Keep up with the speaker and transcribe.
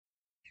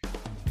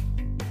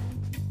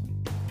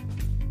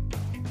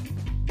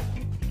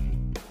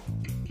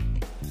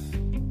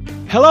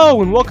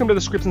Hello and welcome to the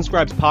Scripts and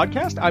Scribes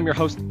podcast. I'm your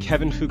host,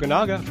 Kevin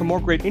Fukunaga. For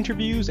more great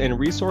interviews and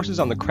resources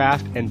on the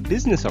craft and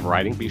business of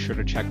writing, be sure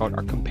to check out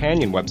our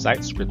companion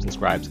website,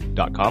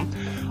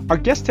 scriptsandscribes.com. Our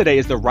guest today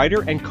is the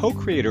writer and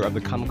co-creator of the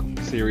comic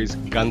book series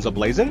Guns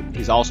A-Blazin'.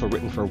 He's also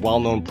written for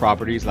well-known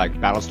properties like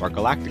Battlestar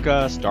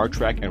Galactica, Star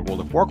Trek, and World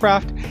of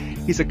Warcraft.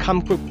 He's a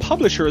comic book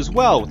publisher as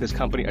well with his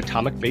company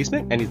Atomic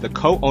Basement, and he's the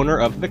co-owner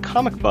of The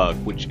Comic Bug,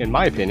 which in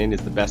my opinion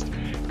is the best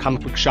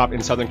comic book shop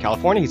in Southern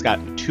California. He's got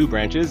 2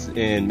 branches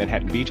in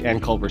Manhattan Beach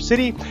and Culver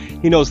City.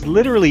 He knows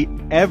literally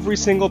every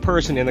single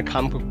person in the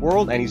comic book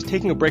world, and he's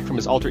taking a break from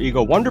his alter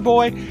ego Wonder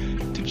Boy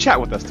to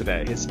chat with us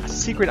today. His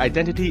secret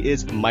identity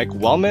is Mike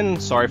Wellman.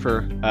 Sorry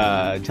for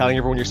telling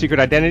everyone your secret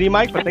identity,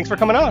 Mike, but thanks for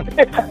coming on.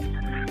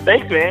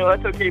 Thanks, man. Well,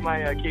 that's okay.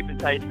 My cape and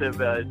tights have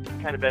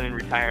kind of been in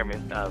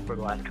retirement for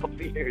the last couple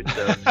of years,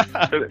 so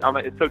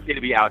it's okay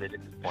to be outed at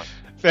this point.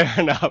 Fair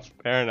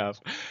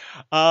enough.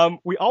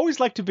 We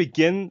always like to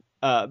begin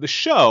the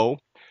show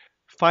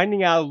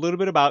finding out a little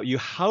bit about you,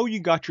 how you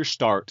got your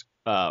start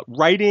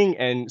writing,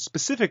 and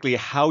specifically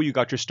how you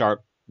got your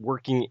start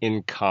working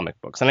in comic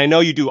books. And I know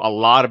you do a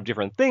lot of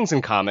different things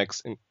in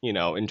comics,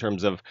 in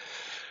terms of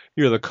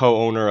you're the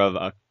co-owner of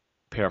a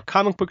pair of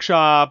comic book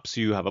shops,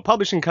 you have a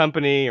publishing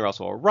company, you're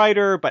also a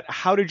writer, but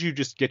how did you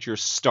just get your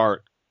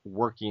start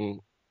working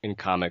in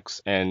comics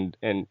and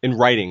in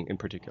writing in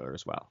particular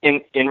as well?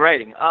 In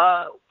writing,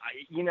 I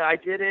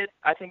did it,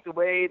 I think, the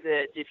way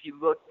that if you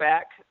look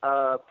back,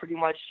 pretty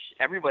much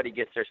everybody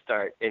gets their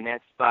start, and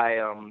that's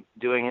by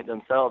doing it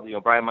themselves.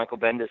 Brian Michael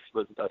Bendis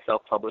was a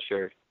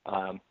self-publisher,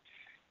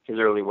 his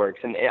early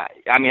works. And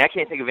I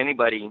can't think of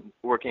anybody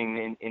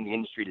working in the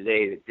industry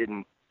today that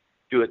didn't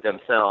do it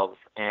themselves.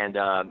 And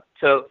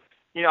so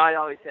I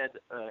always had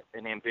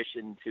an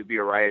ambition to be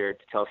a writer,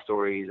 to tell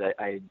stories.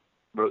 I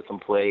wrote some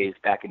plays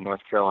back in North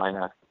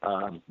Carolina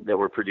that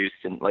were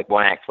produced in like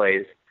one-act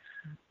plays.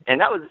 And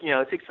that was,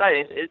 it's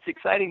exciting. It's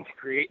exciting to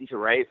create and to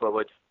write, but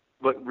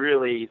what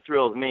really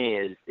thrills me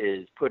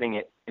is putting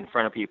it in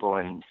front of people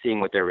and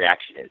seeing what their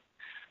reaction is.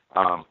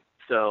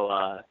 So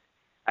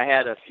I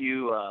had a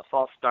few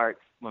false starts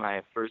when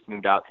I first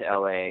moved out to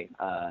LA.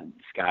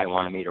 This guy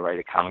wanted me to write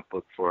a comic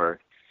book for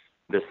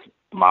this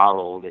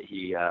model that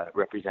he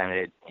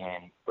represented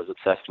and was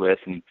obsessed with,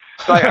 and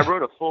so I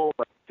wrote a full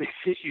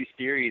 6-issue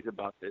series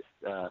about this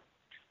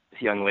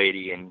young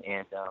lady, and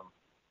it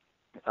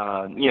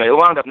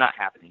wound up not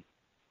happening.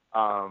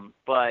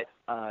 But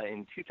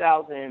in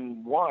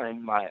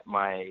 2001,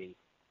 my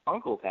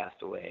uncle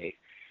passed away,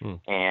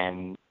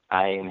 and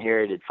I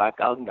inherited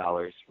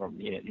 $5,000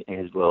 from in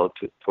his will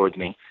towards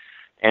me,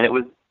 and it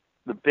was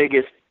the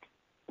biggest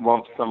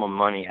lump sum of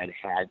money I'd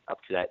had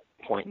up to that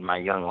point in my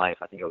young life.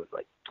 I think I was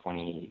like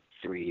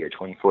 23 or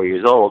 24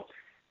 years old.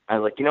 I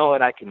was like, you know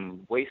what, I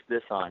can waste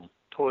this on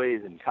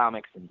toys and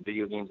comics and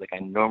video games like I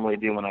normally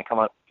do when I come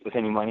up with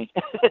any money.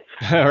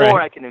 Right. Or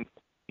I can invest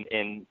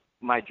in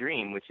my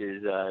dream, which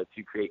is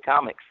to create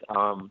comics.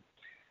 So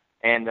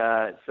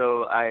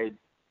I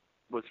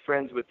was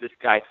friends with this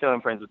guy, still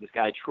am friends with this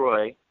guy,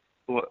 Troy,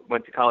 who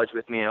went to college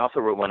with me and also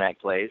wrote one-act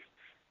plays.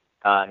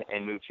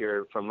 And moved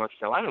here from North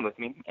Carolina with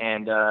me.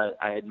 And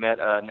I had met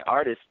an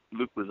artist,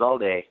 Luke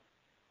Lizalde,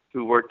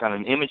 who worked on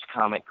an Image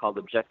comic called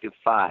Objective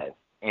 5.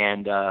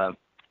 And I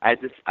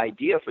had this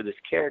idea for this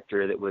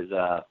character that was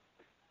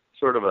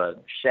sort of a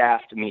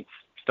Shaft meets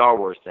Star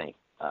Wars thing.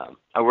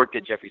 I worked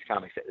at Jeffries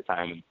Comics at the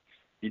time.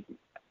 And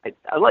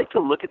I like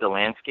to look at the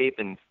landscape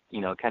and,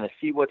 kind of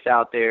see what's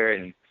out there.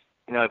 And,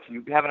 if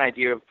you have an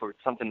idea for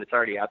something that's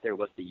already out there,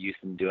 what's the use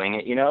in doing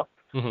it,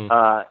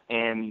 Mm-hmm.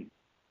 And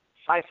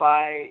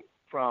sci-fi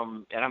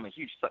and I'm a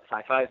huge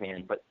sci-fi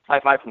fan, but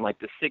sci-fi from like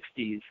the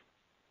 60s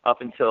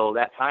up until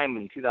that time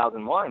in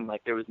 2001,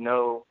 like there was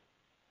no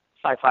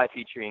sci-fi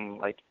featuring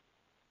like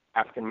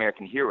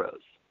African-American heroes.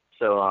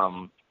 So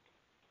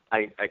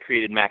I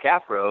created Mac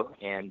Afro,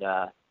 and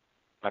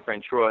my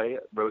friend Troy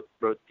wrote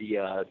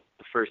the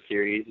first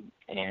series,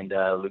 and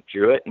Luke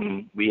drew it,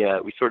 and we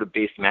sort of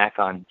based Mac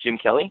on Jim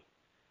Kelly,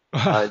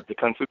 the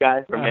Kung Fu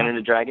guy from Men and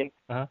the Dragon.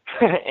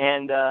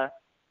 And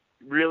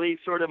really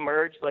sort of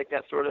merged like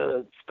that sort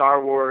of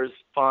Star Wars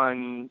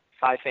fun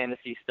sci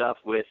fantasy stuff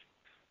with,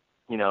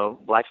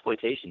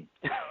 blaxploitation.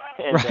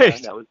 And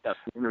right. That was the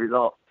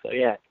result. So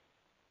yeah.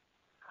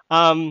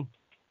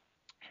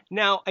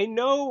 Now I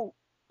know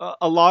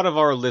a lot of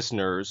our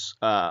listeners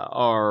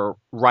are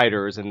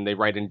writers, and they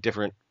write in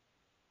different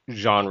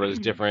genres,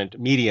 different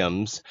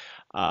mediums.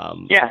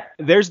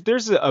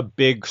 There's a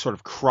big sort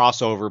of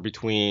crossover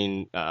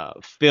between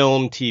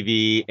film,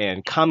 TV,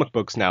 and comic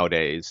books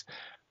nowadays.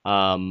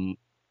 My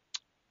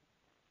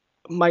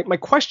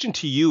question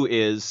to you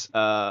is,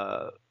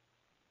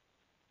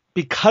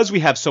 because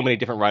we have so many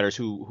different writers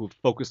who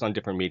focus on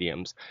different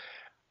mediums,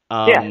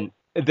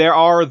 there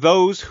are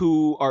those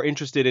who are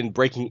interested in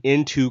breaking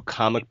into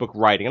comic book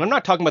writing. And I'm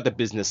not talking about the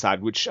business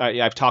side, which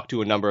I've talked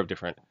to a number of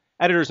different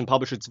editors and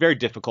publishers. It's very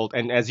difficult.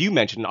 And as you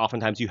mentioned,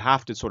 oftentimes you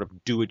have to sort of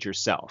do it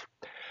yourself.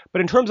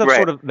 But in terms of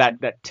sort of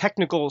that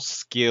technical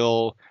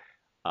skill,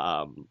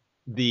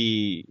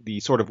 the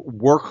sort of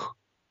work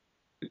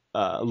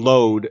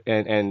load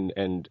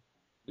and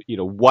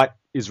what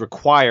is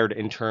required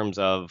in terms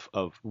of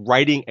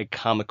writing a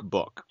comic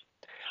book?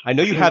 I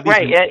know you have these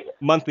Right.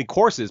 monthly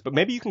courses, but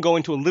maybe you can go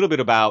into a little bit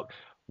about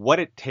what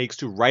it takes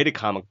to write a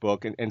comic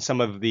book and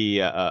some of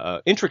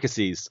the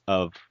intricacies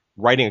of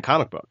writing a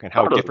comic book and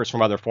how it Totally. differs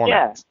from other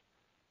Yeah. formats.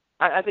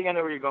 I think I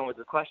know where you're going with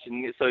the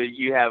question. So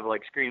you have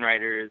like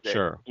screenwriters that,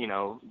 Sure.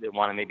 that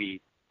want to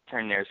maybe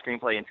turn their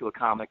screenplay into a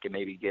comic and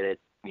maybe get it,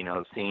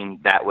 seen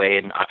that way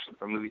and option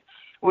for movies.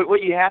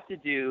 What you have to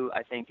do,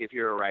 I think, if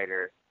you're a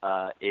writer,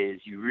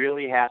 is you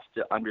really have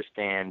to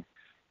understand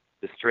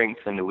the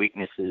strengths and the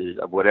weaknesses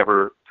of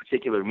whatever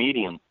particular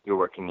medium you're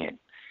working in.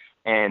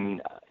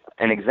 And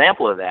an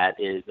example of that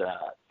is,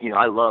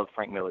 I love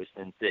Frank Miller's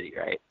Sin City,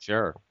 right?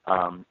 Sure.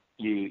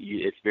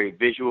 It's very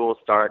visual,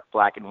 stark,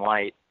 black and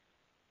white.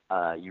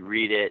 You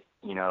read it,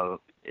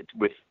 it's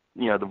with,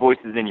 the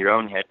voices in your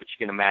own head, but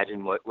you can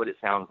imagine what it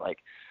sounds like.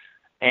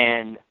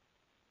 And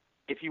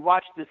if you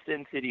watch the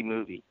Sin City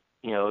movie,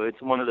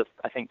 it's one of the,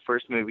 I think,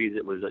 first movies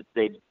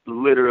they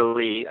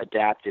literally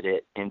adapted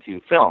it into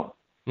film.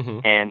 Mm-hmm.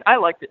 And I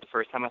liked it the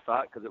first time I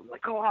saw it because it was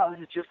like, oh, wow, this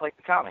is just like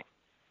the comic.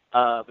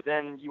 But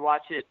then you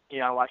watch it,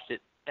 I watched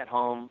it at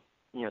home,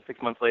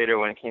 6 months later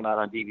when it came out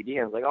on DVD.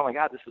 I was like, oh, my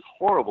God, this is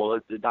horrible.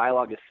 The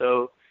dialogue is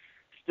so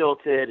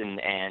stilted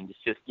and it's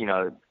just,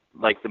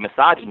 like the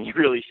misogyny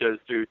really shows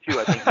through, too,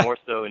 I think more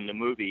so in the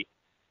movie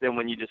than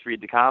when you just read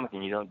the comic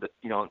and you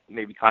don't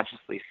maybe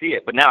consciously see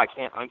it. But now I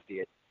can't unsee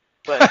it.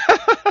 But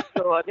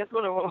so I guess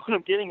what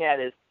I'm getting at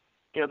is,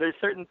 there's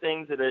certain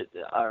things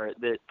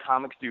that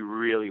comics do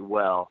really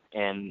well,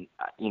 and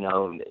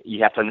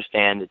you have to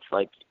understand it's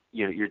like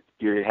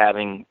you're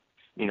having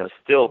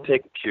still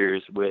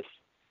pictures with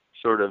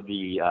sort of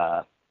the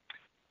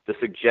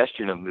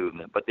suggestion of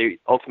movement, but they're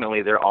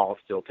all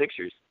still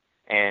pictures,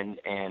 and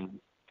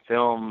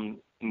film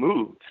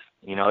moves.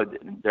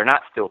 They're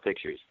not still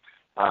pictures.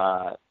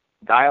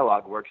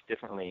 Dialogue works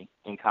differently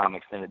in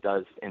comics than it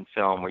does in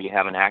film, where you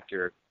have an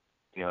actor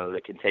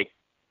that can take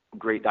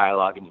great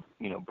dialogue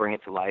and bring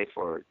it to life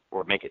or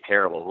make it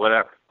terrible,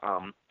 whatever.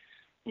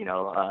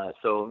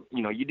 So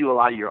you do a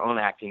lot of your own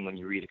acting when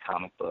you read a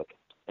comic book,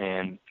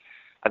 and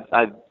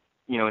I've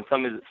in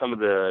some of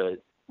the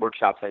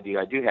workshops I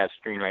do have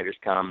screenwriters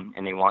come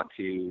and they want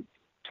to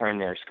turn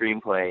their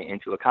screenplay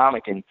into a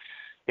comic, and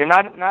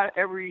not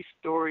every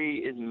story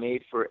is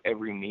made for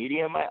every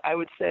medium. I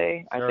would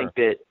say. Sure. I think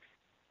that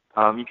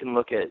you can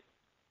look at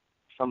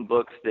some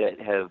books that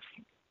have.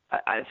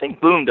 I think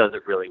Boom does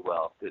it really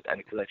well because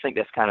I think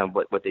that's kind of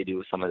what they do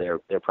with some of their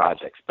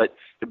projects. But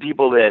the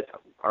people that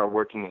are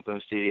working at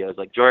Boom Studios,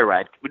 like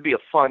Joyride, would be a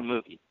fun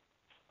movie,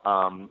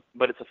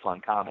 but it's a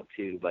fun comic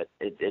too. But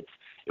it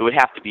would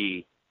have to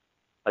be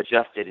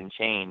adjusted and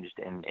changed,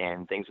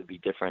 and things would be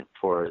different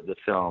for the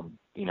film.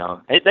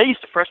 That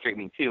used to frustrate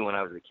me too when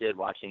I was a kid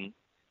watching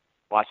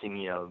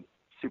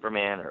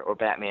Superman or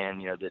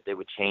Batman. That they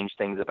would change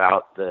things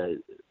about the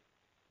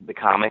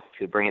comic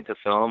to bring it to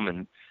film,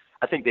 and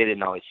I think they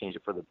didn't always change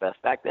it for the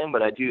best back then,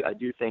 but I do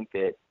think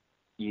that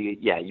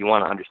you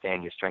want to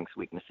understand your strengths,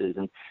 weaknesses,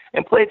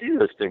 and play through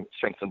those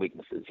strengths and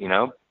weaknesses.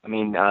 I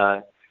mean,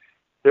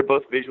 they're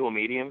both visual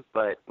mediums,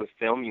 but with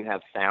film you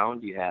have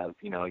sound, you have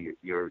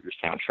your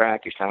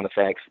soundtrack, your sound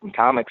effects. In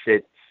comics,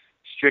 it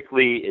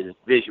strictly is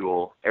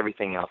visual.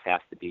 Everything else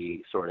has to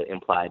be sort of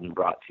implied and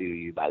brought to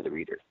you by the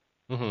reader.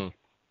 Mm-hmm.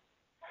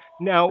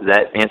 Now, does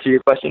that answer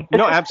your question?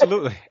 No,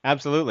 absolutely,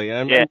 absolutely.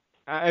 Yeah.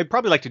 I'd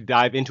probably like to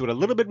dive into it a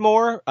little bit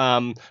more.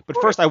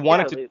 But first, I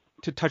wanted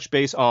to touch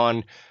base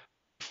on,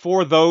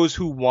 for those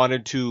who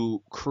wanted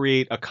to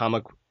create a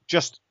comic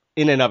just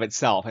in and of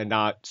itself and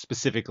not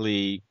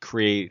specifically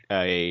create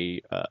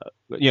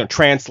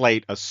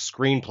translate a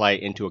screenplay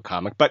into a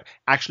comic, but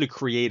actually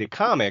create a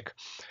comic,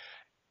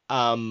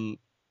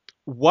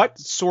 what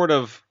sort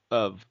of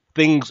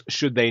things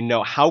should they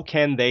know? How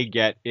can they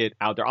get it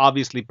out there?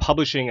 Obviously,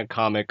 publishing a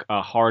comic,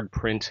 a hard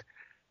print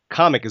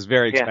comic, is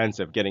very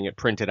expensive, getting it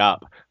printed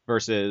up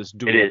versus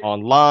doing it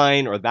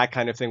online or that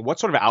kind of thing. What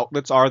sort of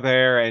outlets are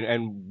there,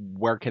 and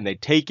where can they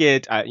take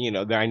it? I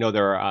know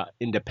there are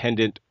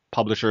independent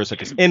publishers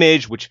such as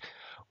Image, which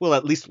will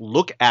at least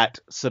look at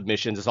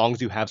submissions as long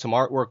as you have some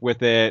artwork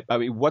with it. I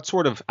mean, what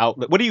sort of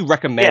outlet? What do you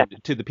recommend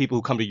to the people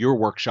who come to your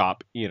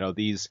workshop?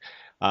 These.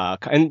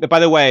 And by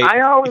the way,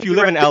 if you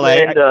live in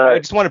LA, I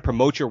just want to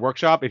promote your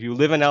workshop. If you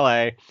live in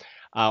LA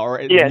or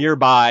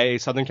nearby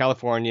Southern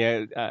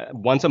California,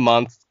 once a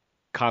month,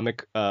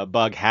 Comic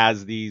Bug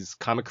has these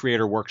comic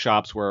creator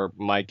workshops where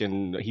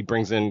he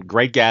brings in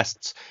great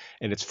guests,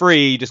 and it's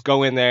free. You just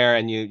go in there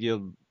and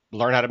you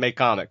learn how to make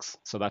comics.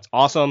 So that's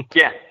awesome.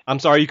 Yeah. I'm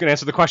sorry, you can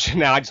answer the question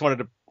now. I just wanted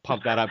to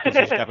pump that up because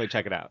you should definitely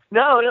check it out.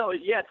 No,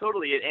 yeah,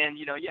 totally. And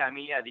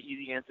the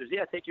easy answer is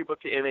take your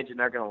book to Image and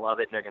they're going to love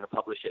it and they're going to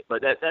publish it.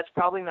 But that's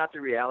probably not the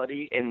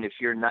reality. And if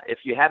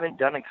you haven't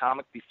done a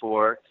comic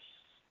before,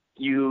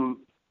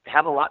 you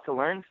have a lot to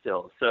learn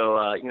still. So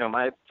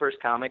my first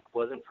comic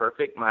wasn't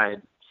perfect. My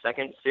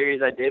second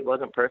series I did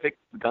wasn't perfect.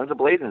 Guns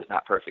A-Blazing is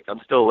not perfect.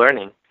 I'm still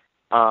learning.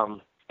 So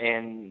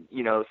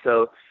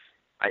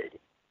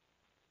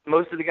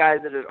most of the guys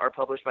that are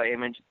published by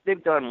Image,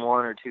 they've done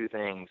one or two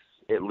things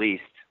at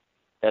least,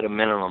 at a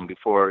minimum,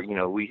 before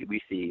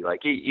we see,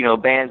 like,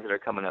 bands that are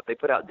coming up. They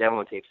put out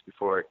demo tapes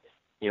before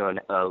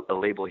a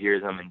label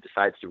hears them and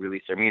decides to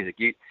release their music.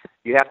 You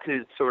have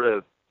to sort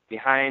of,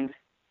 behind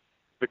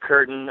the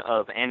curtain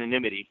of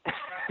anonymity,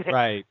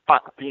 right?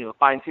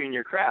 Fine tune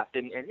your craft,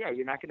 and yeah,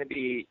 you're not going to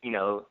be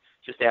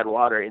just add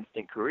water,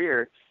 instant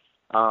career,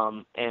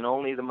 and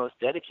only the most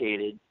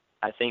dedicated,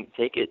 I think,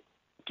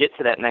 get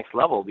to that next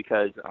level,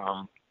 because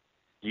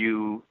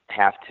you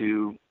have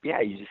to,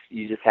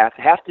 you just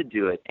have to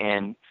do it.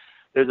 And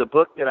there's a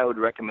book that I would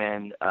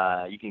recommend.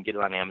 You can get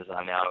it on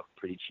Amazon now,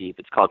 pretty cheap.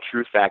 It's called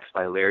True Facts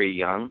by Larry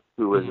Young,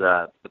 who was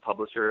the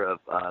publisher of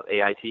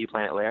AIT,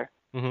 Planet Lair.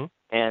 Mm-hmm.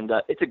 And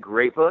it's a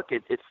great book.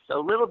 It's a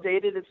little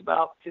dated. It's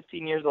about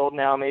 15 years old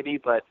now, maybe,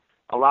 but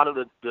a lot of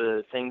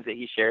the things that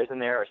he shares in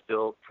there are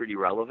still pretty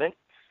relevant.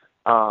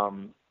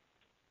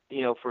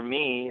 For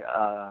me,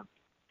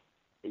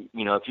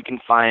 if you can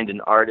find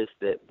an artist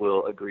that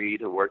will agree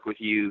to work with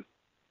you,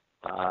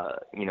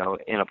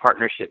 in a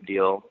partnership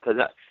deal, because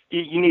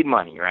you need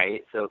money,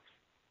 right? So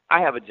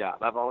I have a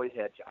job. I've always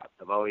had jobs.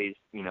 I've always,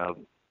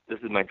 this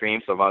is my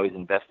dream, so I've always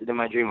invested in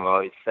my dream. I've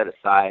always set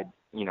aside,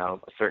 a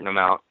certain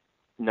amount,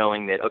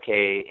 knowing that,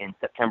 okay, in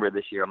September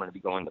this year, I'm going to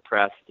be going to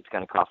press. It's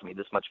going to cost me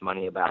this much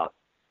money about,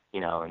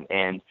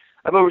 and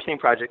I've overseen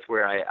projects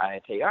where I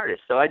pay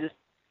artists. So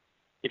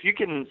if you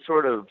can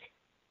sort of,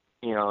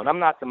 and I'm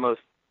not the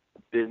most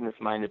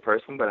business-minded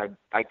person, but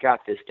I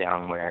got this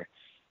down where,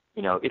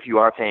 if you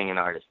are paying an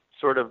artist,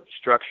 sort of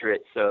structure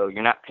it so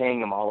you're not paying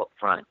them all up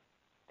front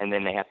and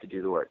then they have to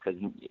do the work. Because,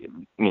 as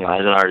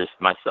an artist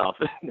myself,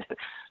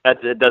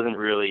 that doesn't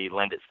really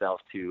lend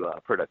itself to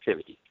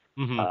productivity.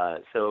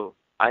 Mm-hmm. So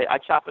I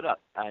chop it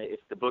up. If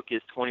the book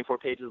is 24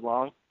 pages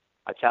long,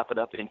 I chop it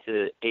up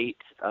into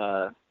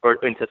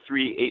into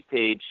 3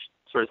 8-page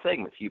sort of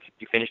segments. You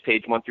finish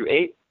page 1 through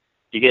 8,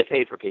 you get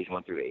paid for page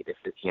 1 through 8. If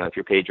it's, if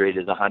your page rate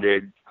is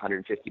 $100,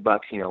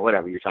 $150,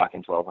 whatever, you're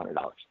talking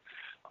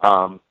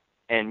 $1,200.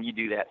 And you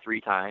do that 3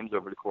 times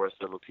over the course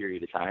of a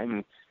period of time.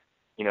 And,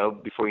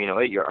 before you know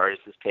it, your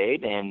artist is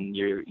paid, and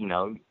you're,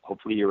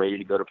 hopefully you're ready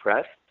to go to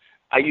press.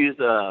 I use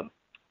a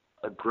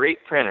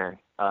great printer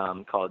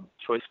called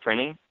Choice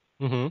Printing.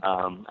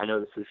 Mm-hmm. I know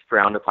this is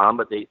frowned upon,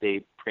 but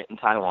they print in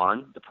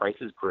Taiwan. The price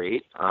is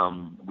great.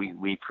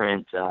 We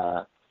print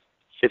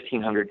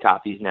 1,500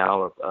 copies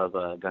now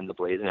of Guns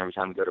A-Blazing every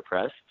time we go to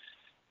press.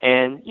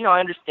 And, I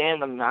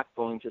understand I'm not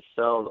going to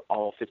sell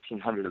all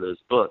 1,500 of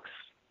those books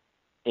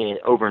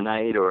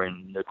overnight or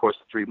in the course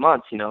of 3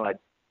 months. I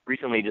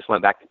recently just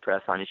went back to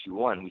press on issue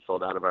 1. We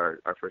sold out of our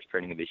first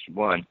printing of issue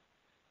 1.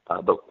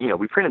 But,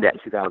 we printed that in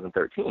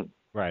 2013.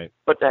 Right.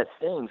 But that's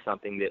saying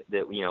something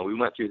that we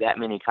went through that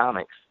many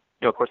comics.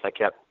 Of course, I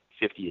kept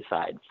 50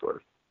 aside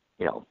for,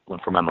 one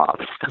for my mom.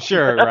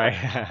 Sure,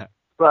 right.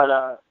 But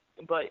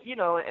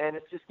and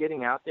it's just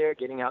getting out there,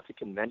 getting out to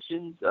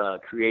conventions,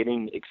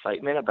 creating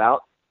excitement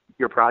about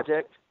your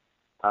project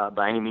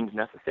by any means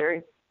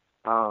necessary,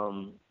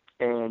 and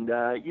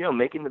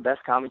making the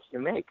best comics you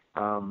can make.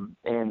 And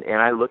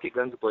I look at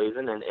Guns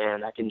A-Blazing,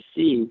 and I can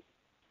see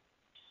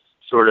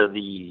sort of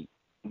the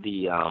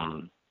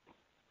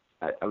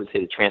I would say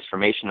the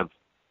transformation of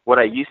what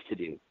I used to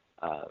do,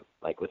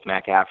 like with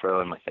Mac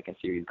Afro and my second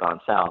series, Gone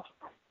South,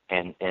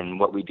 and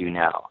what we do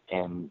now.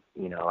 And,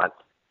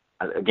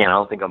 again, I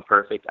don't think I'm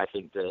perfect. I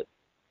think that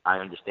I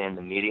understand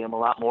the medium a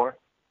lot more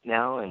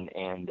now,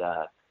 and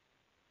the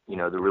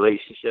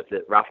relationship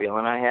that Raphael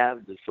and I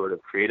have, the sort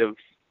of creative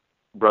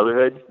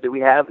brotherhood that we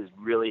have, is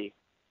really,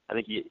 I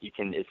think you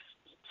can, it's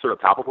sort of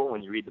palpable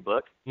when you read the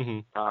book.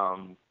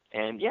 Mm-hmm.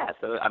 And yeah,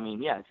 so I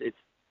mean, yeah, it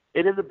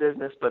is a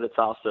business, but it's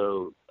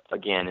also,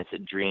 again, it's a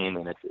dream,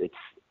 and it's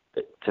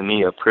to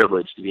me a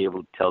privilege to be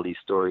able to tell these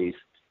stories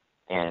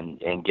and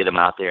get them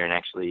out there. And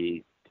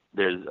actually,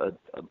 there's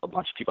a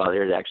bunch of people out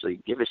there that actually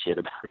give a shit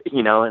about it,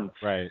 and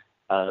right.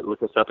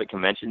 Look us up at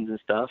conventions and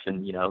stuff.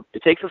 And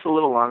it takes us a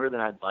little longer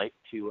than I'd like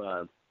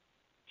to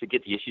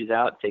get the issues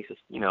out. It takes us,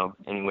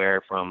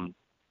 anywhere from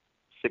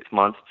 6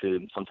 months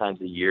to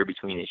sometimes a year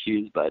between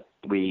issues. But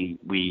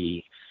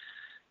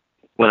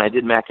when I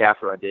did Mac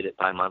Afro, I did it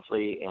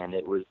bi-monthly, and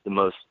it was the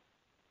most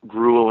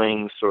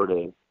grueling sort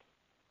of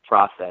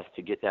process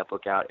to get that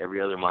book out every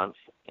other month.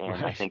 And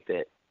right. I think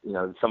that,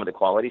 some of the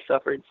quality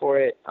suffered for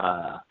it.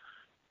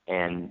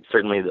 And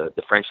certainly the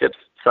friendships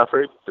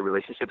suffered, the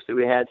relationships that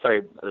we had.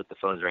 Sorry, the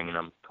phone's ringing.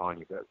 I'm calling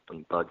you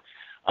from Bug.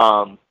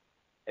 And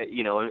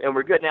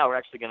we're good now. We're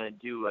actually going to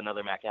do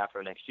another Mac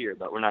Afro next year,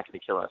 but we're not going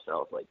to kill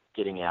ourselves, like,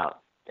 getting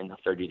out in a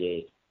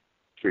 30-day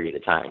period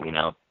of time,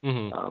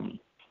 Mm-hmm.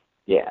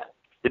 Yeah.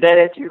 Did that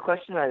answer your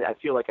question? I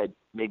feel like I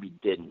maybe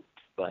didn't,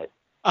 but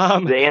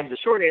the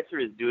short answer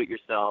is do it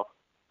yourself.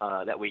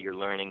 That way you're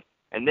learning.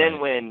 And then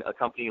right. when a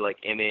company like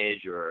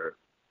Image or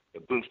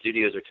Boom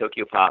Studios or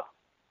Tokyo Pop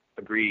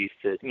agrees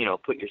to,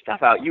 put your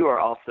stuff out, you are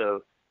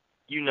also,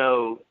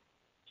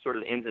 sort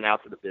of the ins and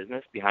outs of the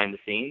business behind the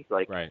scenes.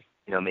 Like, right.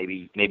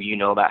 maybe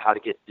about how to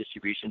get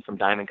distribution from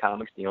Diamond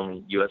Comics, the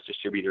only U.S.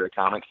 distributor of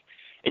comics.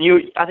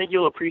 And I think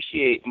you'll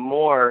appreciate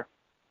more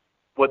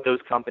what those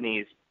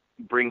companies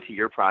bring to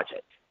your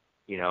project.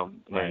 You know,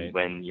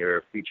 when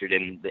you're featured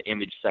in the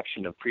image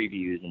section of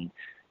previews, and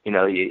you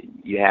know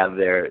you have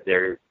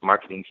their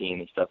marketing team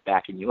and stuff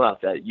backing you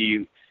up. That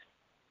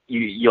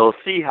you'll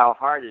see how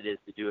hard it is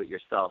to do it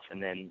yourself,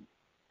 and then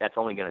that's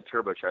only going to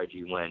turbocharge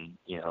you when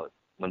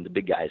the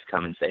big guys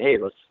come and say, hey,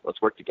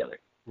 let's work together.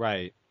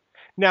 Right.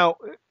 Now,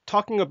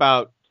 talking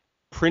about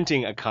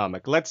printing a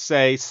comic, let's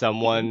say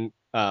someone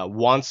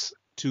wants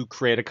to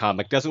create a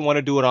comic, doesn't want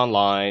to do it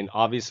online.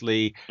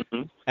 Obviously,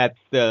 at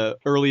the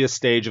earliest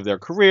stage of their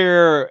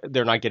career,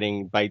 they're not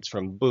getting bites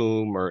from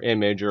Boom or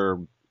Image or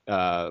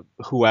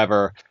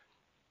whoever.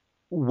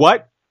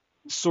 What's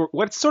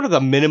sort of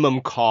the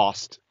minimum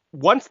cost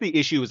once the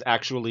issue is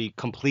actually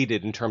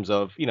completed in terms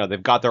of,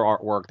 they've got their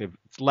artwork,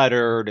 it's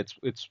lettered,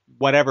 it's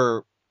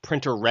whatever,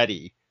 printer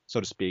ready, so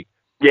to speak.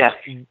 Yeah.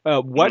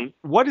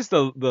 What is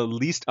the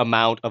least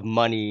amount of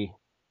money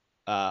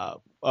a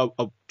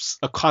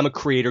comic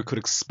creator could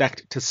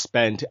expect to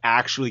spend to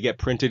actually get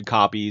printed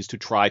copies to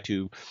try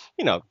to,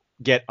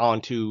 get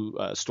onto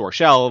store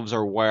shelves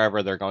or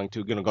wherever they're going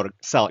to go to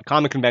sell at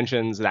comic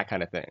conventions, that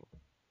kind of thing?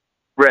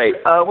 Right.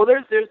 Well,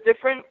 there's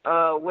different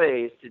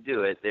ways to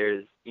do it.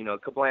 There's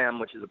Kablam,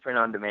 which is a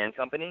print-on-demand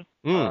company,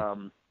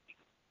 and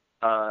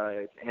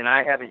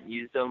I haven't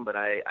used them, but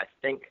I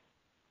think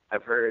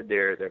I've heard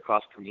their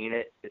cost per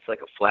unit. It's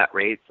like a flat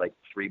rate. It's like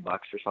 $3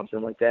 or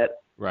something like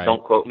that. Right.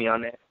 Don't quote me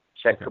on that.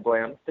 Check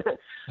Kablam.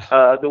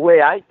 The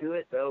way I do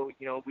it, though,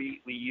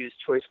 we use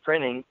Choice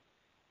Printing,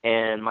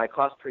 and my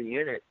cost per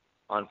unit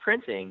on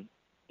printing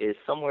is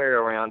somewhere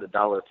around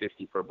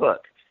 $1.50 per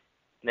book.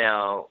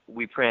 Now,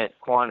 we print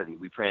quantity.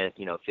 We print,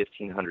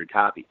 1,500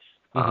 copies.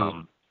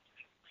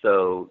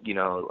 So,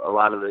 a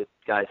lot of the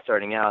guys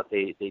starting out,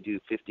 they do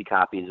 50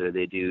 copies or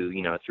they do,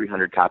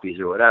 300 copies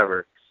or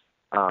whatever,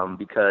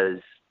 because,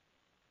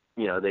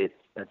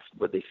 that's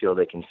what they feel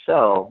they can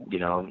sell,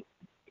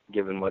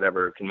 given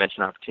whatever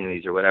convention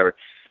opportunities or whatever.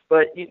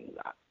 But you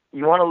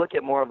want to look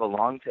at more of a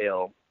long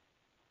tail,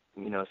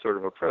 sort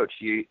of approach.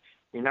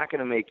 You're not going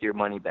to make your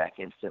money back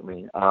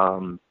instantly.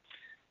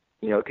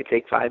 It could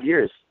take 5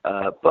 years,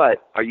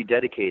 but are you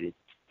dedicated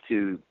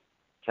to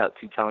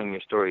telling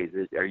your stories?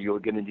 Are you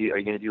going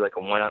to do like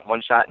a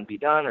one shot and be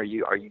done? Or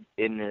are you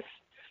in this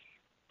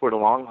for the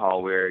long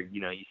haul where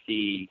you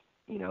see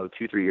 2-3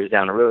 years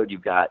down the road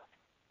you've got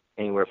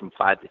anywhere from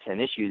 5 to 10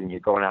 issues and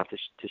you're going out to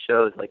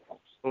shows like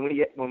when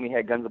we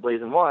had Guns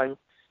A-Blazing 1,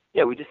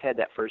 we just had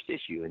that first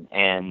issue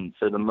and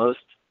so the most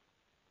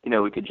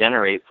we could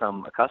generate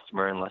from a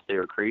customer, unless they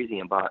were crazy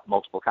and bought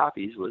multiple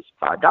copies, was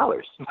 $5,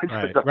 which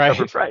was the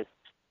cover price.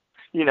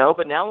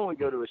 But now when we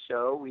go to a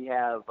show, we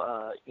have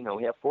 4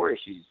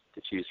 issues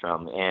to choose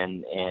from,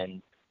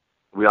 and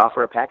we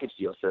offer a package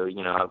deal. So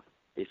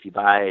if you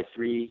buy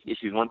 3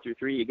 issues 1 through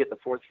 3, you get the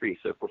 4th free.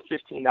 So for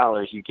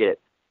 $15, you get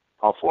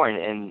all 4,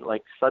 and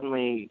like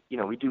suddenly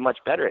we do much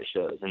better at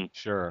shows. And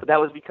sure, but that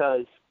was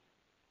because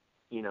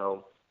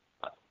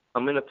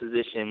I'm in a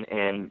position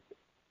and.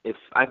 If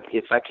I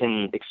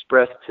can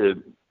express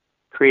to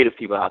creative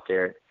people out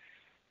there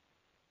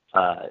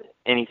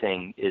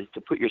anything, is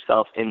to put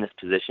yourself in this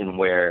position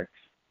where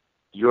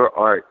your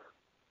art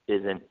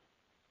isn't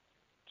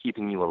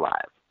keeping you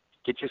alive.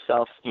 Get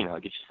yourself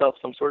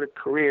some sort of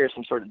career,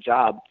 some sort of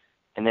job,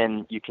 and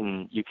then you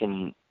can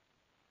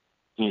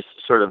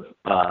sort of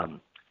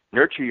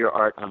nurture your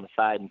art on the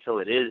side until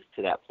it is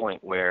to that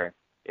point where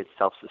it's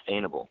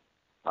self-sustainable.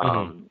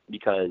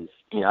 Because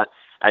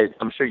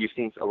I'm sure you've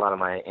seen a lot of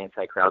my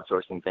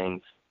anti-crowdsourcing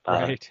things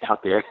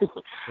out there.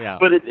 Yeah.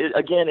 But it's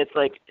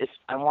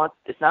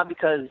not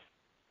because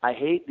I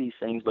hate these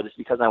things, but it's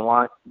because I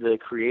want the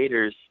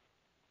creators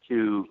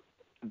to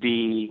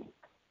be.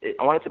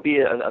 I want it to be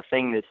a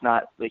thing that's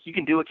not like you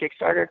can do a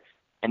Kickstarter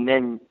and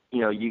then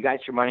you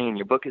got your money and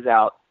your book is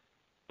out.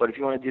 But if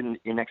you want to do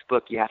your next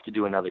book, you have to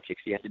do another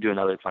Kickstarter. You have to do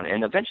another fund,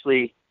 and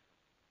eventually,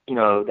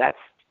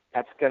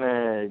 that's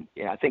gonna.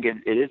 I think it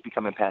is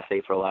becoming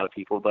passé for a lot of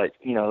people. But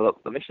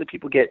eventually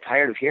people get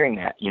tired of hearing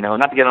that.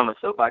 Not to get on the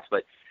soapbox,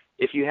 but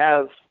if you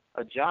have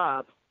a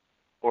job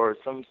or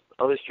some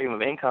other stream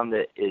of income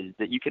that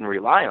you can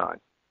rely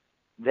on,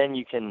 then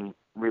you can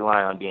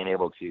rely on being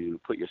able to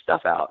put your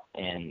stuff out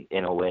and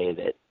in a way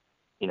that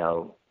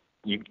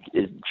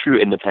is true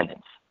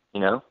independence.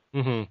 Yeah.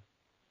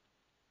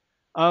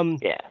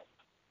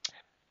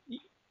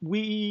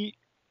 We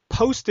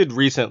posted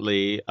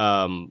recently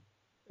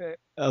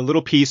a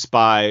little piece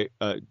by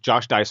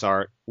Josh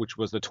Dysart, which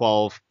was the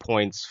 12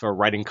 points for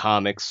writing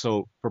comics.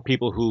 So for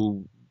people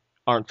who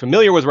aren't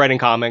familiar with writing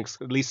comics,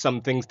 at least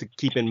some things to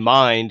keep in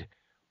mind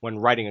when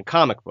writing a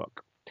comic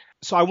book.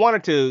 So I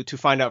wanted to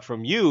find out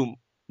from you,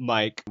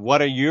 Mike,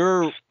 what are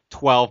your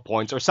 12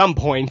 points or some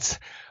points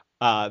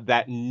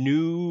that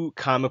new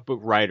comic book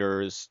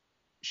writers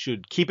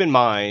should keep in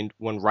mind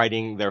when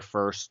writing their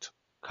first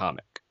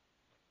comic?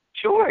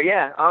 Sure,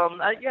 yeah.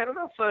 I don't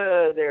know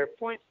if there are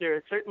points. There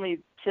are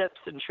certainly tips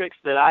and tricks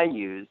that I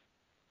use.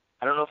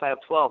 I don't know if I have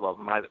 12 of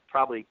them. I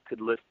probably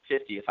could list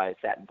 50 if I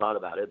sat and thought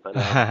about it. But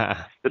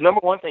the number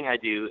one thing I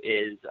do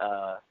is,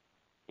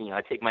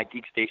 I take my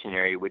Geek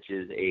Stationery, which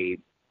is a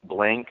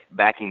blank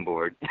backing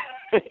board,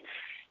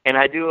 and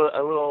I do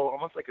a little,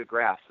 almost like a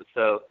graph.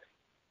 So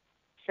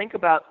think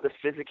about the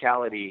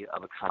physicality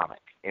of a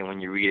comic and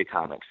when you read a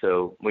comic.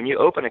 So when you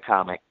open a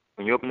comic,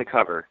 when you open the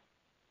cover,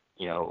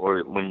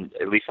 or when,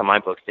 at least on my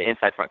books, the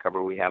inside front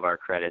cover, we have our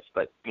credits,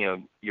 but,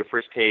 your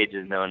first page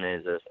is known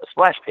as a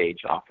splash page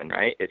often,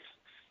 right?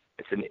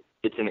 It's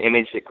an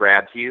image that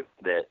grabs you,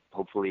 that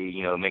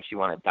hopefully, makes you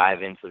want to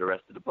dive into the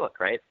rest of the book,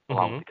 right?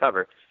 Along with the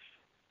cover.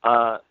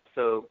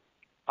 So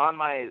on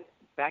my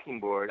backing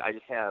board, I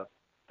just have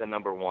the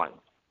number 1.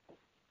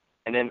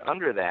 And then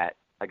under that,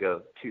 I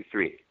go 2,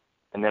 3.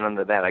 And then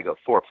under that, I go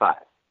 4, 5,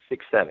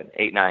 6, 7,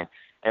 8, 9.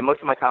 And most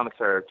of my comics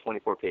are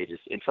 24 pages.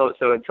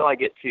 Until I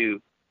get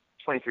to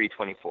 23,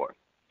 24.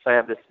 So I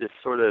have this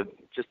sort of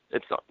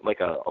it's like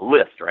a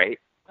list, right?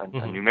 A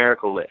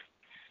numerical list.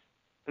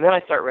 And then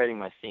I start writing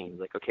my scenes.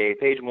 Like, okay,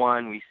 page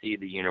 1, we see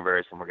the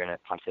universe, and we're going to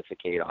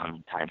pontificate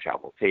on time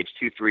travel. Page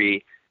 2,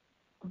 3,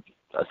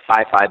 a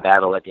sci-fi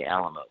battle at the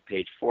Alamo.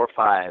 Page 4,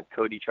 5,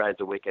 Cody tries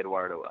to wake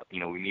Eduardo up. We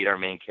meet our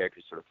main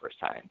characters for the first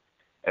time.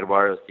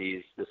 Eduardo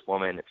sees this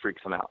woman, it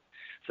freaks him out.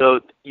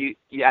 So you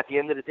at the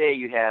end of the day,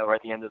 you have, or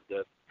at the end of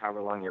the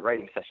however long your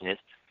writing session is,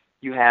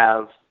 you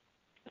have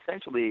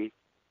essentially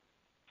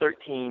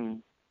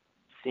 13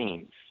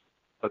 scenes.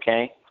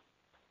 Okay.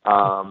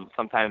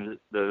 Sometimes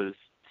those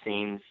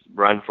scenes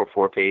run for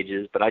 4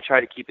 pages, but I try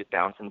to keep it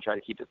bouncing, try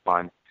to keep it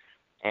fun,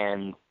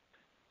 and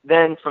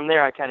then from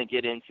there I kind of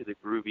get into the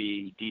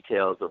groovy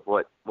details of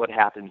what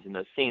happens in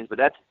those scenes. But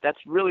that's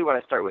really what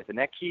I start with, and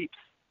that keeps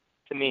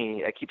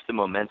the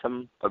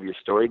momentum of your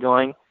story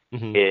going.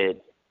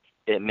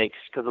 It makes,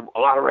 because a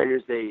lot of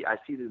writers, I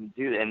see them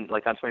do, and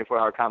like on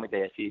 24-Hour Comic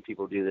Day, I see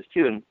people do this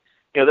too, and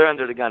they're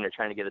under the gun. They're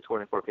trying to get a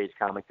 24-page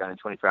comic done in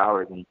 24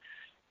 hours, and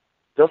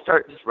they'll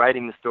start just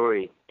writing the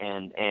story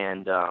and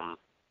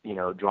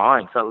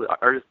drawing. So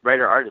artists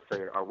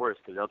are worse,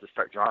 because they'll just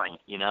start drawing,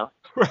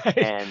 Right.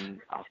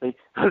 And I'll think,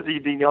 do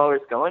you know where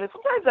it's going? And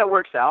sometimes that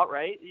works out,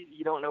 right?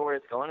 You don't know where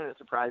it's going, and it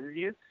surprises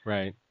you.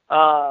 Right.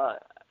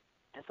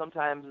 And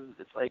sometimes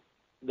it's like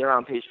they're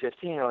on page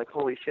 15, you're like,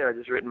 holy shit, I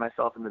just written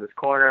myself into this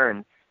corner.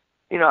 And,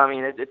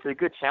 it's a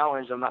good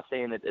challenge. I'm not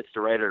saying that it's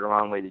the right or the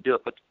wrong way to do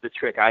it, but the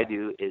trick I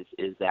do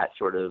is that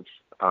sort of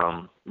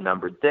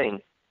numbered thing.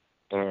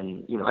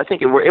 And, I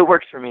think it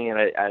works for me, and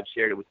I've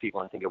shared it with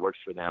people, and I think it works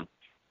for them.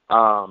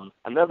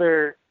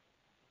 Another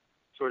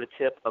sort of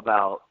tip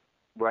about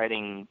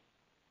writing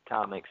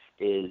comics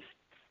is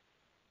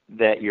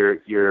that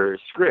your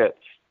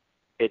script,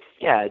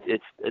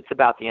 it's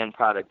about the end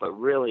product, but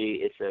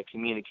really it's a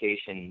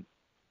communication,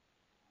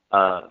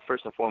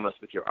 first and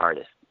foremost, with your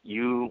artist.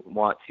 You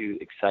want to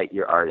excite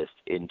your artist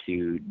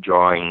into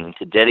drawing,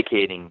 into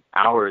dedicating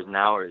hours and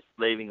hours,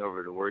 slaving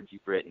over the words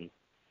you've written,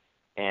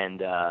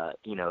 and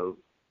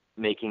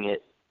making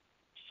it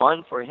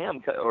fun for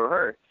him or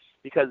her,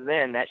 because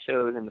then that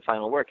shows in the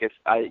final work.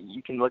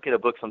 You can look at a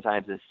book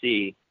sometimes and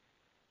see,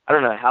 I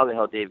don't know how the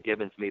hell Dave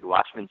Gibbons made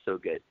Watchmen so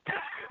good.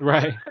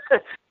 Right.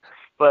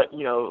 But,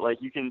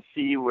 you can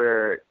see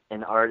where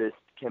an artist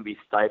can be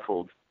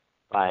stifled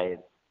by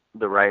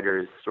the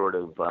writer's sort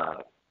of,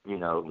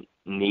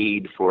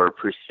 need for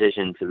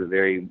precision to the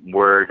very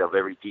word of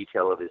every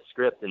detail of his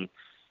script. And,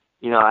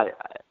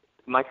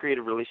 my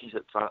creative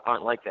relationships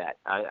aren't like that.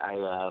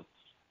 I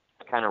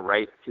kind of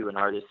write to an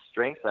artist's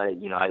strengths.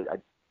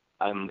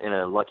 I'm in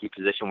a lucky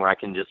position where I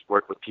can just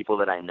work with people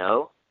that I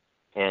know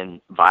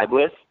and vibe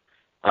with,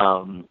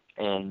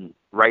 and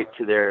write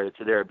to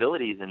their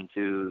abilities and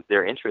to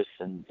their interests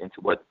and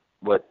into what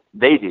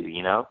they do,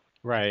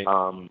 Right.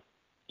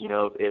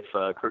 If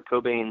Kurt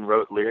Cobain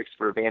wrote lyrics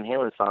for Van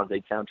Halen songs,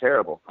 they'd sound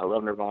terrible. I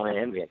love Nirvana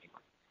and Van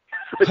Halen.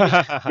 You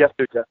have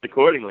to adjust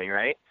accordingly,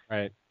 right?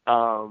 Right.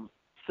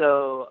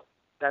 So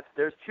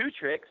there's 2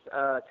 tricks,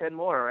 10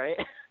 more,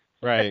 right?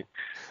 Right.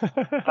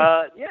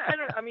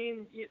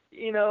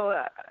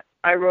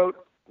 I wrote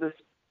this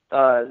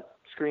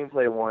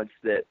screenplay once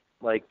that,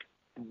 like,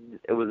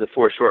 it was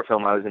for a short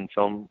film. I was in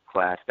film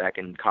class back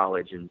in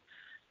college, and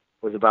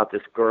was about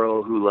this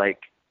girl who, like,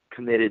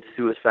 committed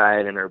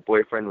suicide, and her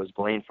boyfriend was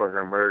blamed for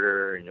her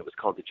murder, and it was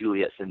called the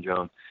Juliet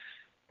Syndrome.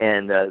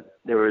 And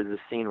there was a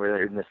scene where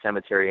they're in the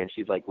cemetery, and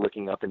she's, like,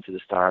 looking up into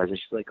the stars, and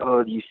she's like,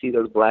 oh, do you see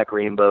those black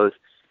rainbows?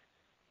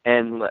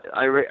 And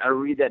I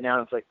read that now,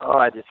 and it's like, oh,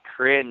 I just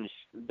cringe.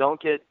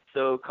 Don't get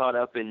so caught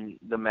up in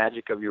the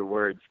magic of your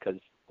words,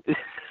 because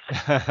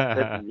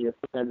sometimes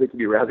it can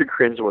be rather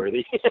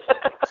cringeworthy.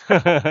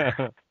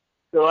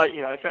 So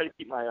I try to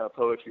keep my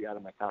poetry out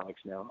of my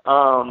comics now.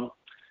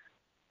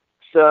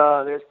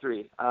 So there's 3.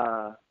 If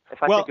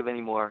I think of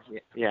any more,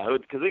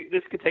 because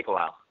this could take a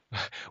while.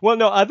 Well,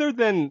 no, other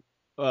than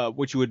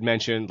what you had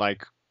mentioned,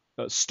 like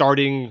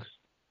starting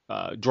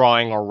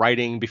drawing or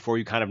writing before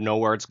you kind of know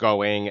where it's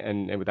going,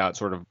 and without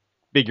sort of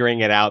figuring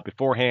it out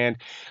beforehand.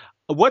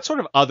 What sort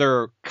of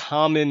other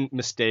common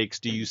mistakes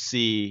do you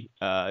see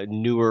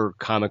newer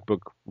comic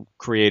book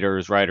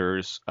creators,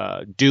 writers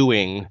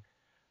doing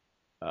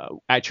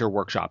at your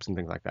workshops and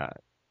things like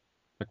that?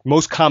 Like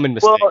most common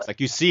Well, mistakes, like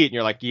you see it and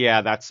you're like,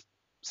 yeah, that's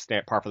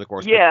par for the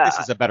course, but this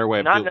yeah, is a better way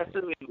of not doing it.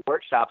 necessarily in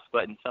workshops,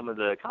 but in some of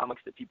the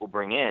comics that people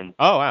bring in.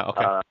 Oh, wow,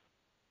 okay.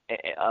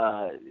 Uh,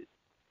 uh,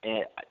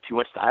 Too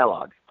much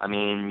dialogue. I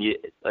mean,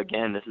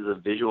 again, this is a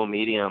visual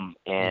medium,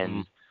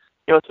 and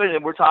Hmm. especially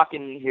we're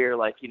talking here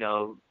like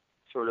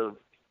sort of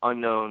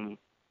unknown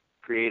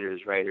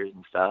creators, writers,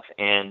 and stuff,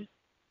 and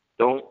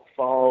don't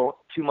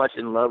fall too much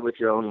in love with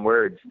your own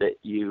words that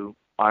you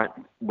aren't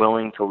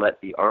willing to let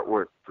the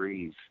artwork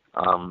breathe.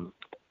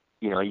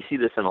 You see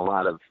this in a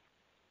lot of,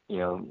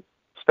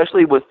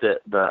 especially with the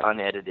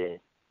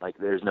unedited. Like,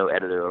 there's no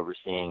editor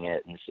overseeing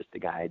it, and it's just a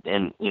guide.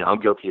 And I'm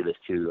guilty of this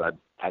too.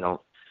 I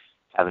don't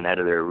have an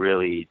editor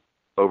really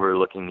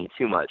overlooking me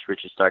too much.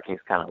 Richard Starkings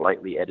kind of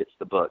lightly edits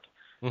the book.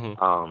 Hmm.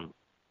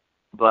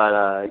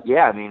 But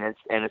yeah, I mean,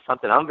 it's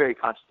something I'm very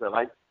conscious of.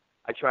 I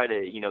try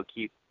to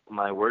keep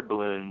my word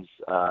balloons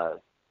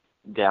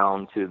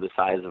down to the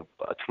size of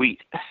a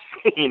tweet,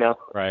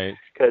 Right.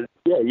 because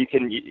yeah,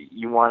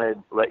 you want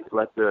to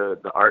let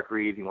the art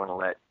breathe. You want to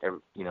let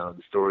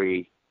the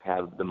story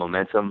have the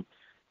momentum.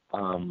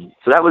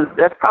 So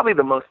that's probably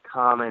the most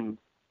common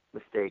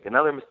mistake.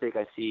 Another mistake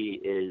I see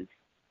is,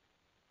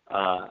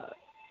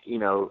 you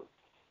know,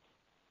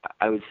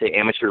 I would say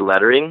amateur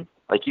lettering.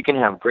 Like, you can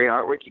have great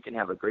artwork, you can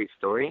have a great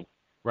story,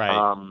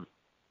 Right.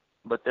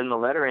 but then the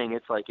lettering,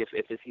 it's like if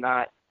it's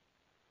not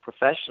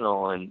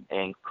professional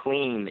and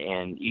clean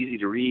and easy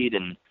to read,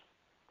 and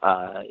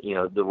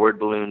the word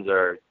balloons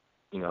are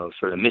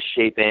sort of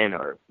misshapen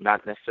or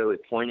not necessarily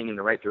pointing in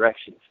the right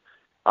directions.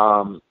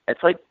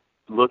 It's like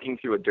looking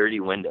through a dirty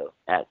window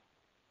at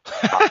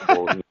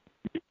possible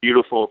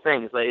beautiful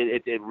things. Like,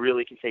 it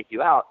really can take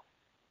you out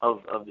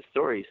of the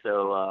story.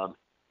 So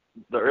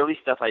the early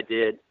stuff I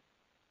did,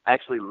 I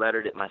actually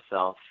lettered it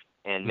myself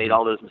and made Mhm.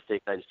 all those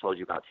mistakes I just told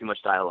you about. Too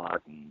much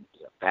dialogue and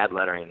bad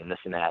lettering and this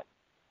and that.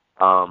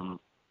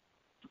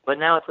 But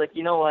now it's like,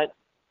 you know what?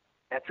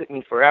 That took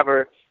me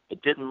forever.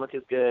 It didn't look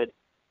as good.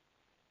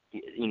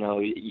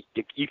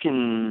 You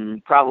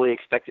can probably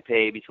expect to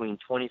pay between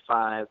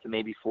 $25 to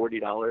maybe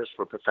 $40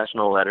 for a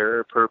professional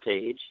letterer per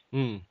page.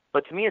 Mm.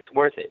 But to me, it's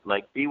worth it.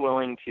 Like, be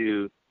willing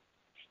to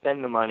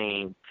spend the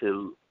money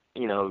to,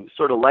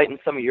 sort of lighten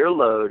some of your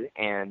load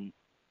and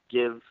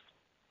give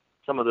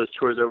some of those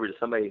chores over to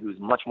somebody who's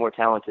much more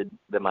talented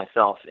than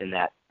myself in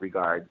that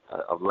regard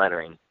of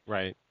lettering.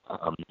 Right.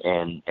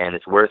 And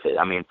it's worth it.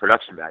 I mean,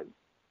 production value.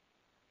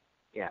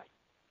 Yeah.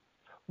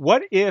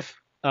 What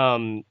if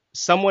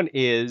someone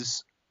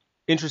is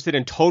interested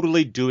in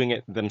totally doing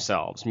it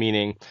themselves,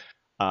 meaning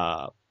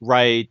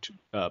write,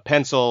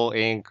 pencil,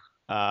 ink,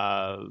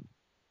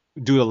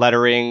 do the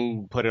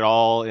lettering, put it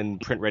all in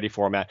print ready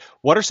format?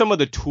 What are some of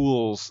the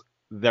tools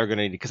they're going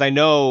to need? Because I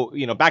know,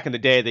 back in the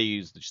day they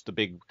used just the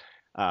big,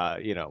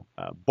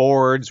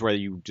 boards where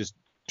you just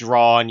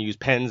draw and use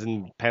pens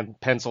and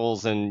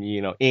pencils and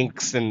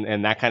inks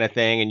and that kind of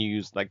thing, and you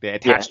use like they Yeah.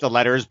 attach the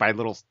letters by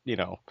little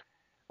little,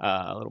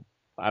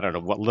 I don't know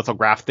what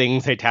lithograph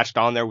things they attached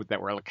on there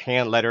that were like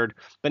hand lettered.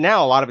 But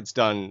now a lot of it's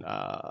done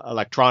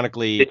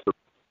electronically.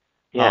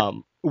 Yeah.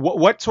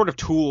 What sort of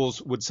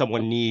tools would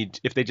someone need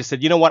if they just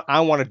said, you know what, I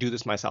want to do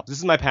this myself. This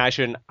is my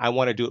passion. I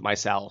want to do it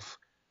myself.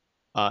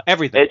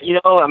 Everything.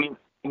 I mean,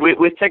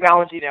 with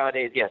technology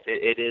nowadays, yes,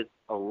 it is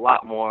a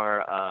lot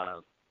more.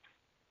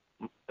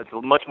 It's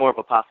much more of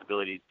a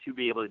possibility to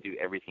be able to do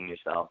everything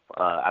yourself.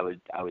 I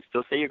would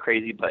still say you're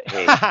crazy, but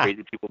hey,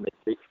 crazy people make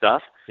great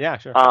stuff. Yeah,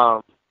 sure.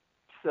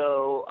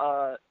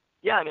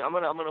 Yeah, I mean, I'm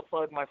gonna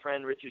plug my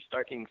friend Richard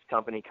Starking's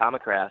company,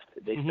 Comicraft.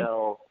 They Mhm.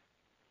 sell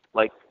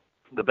like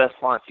the best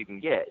fonts you can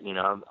get,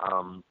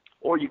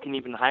 or you can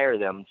even hire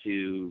them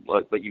to.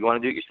 But you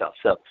want to do it yourself.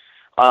 So,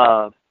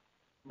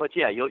 but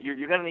yeah,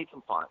 you're gonna need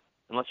some fonts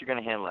unless you're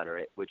gonna hand letter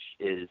it, which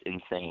is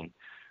insane.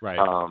 Right.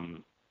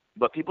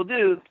 But people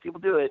do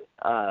it.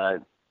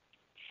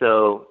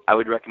 So I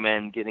would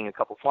recommend getting a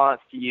couple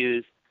fonts to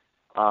use.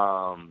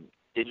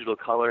 Digital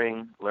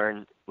coloring,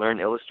 learn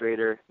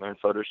Illustrator, learn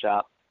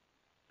Photoshop.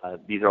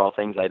 These are all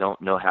things I don't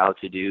know how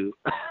to do,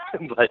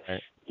 but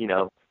Right.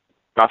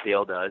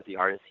 Raphael does. The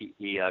artist,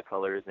 he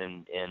colors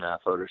in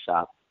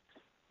Photoshop.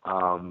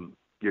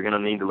 You're gonna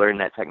need to learn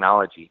that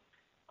technology,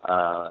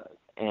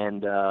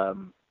 and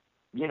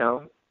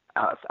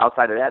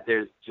outside of that,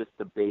 there's just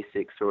the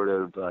basic sort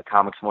of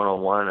Comics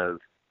 101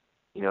 of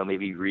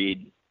maybe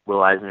read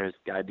Will Eisner's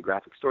Guide to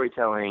Graphic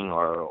Storytelling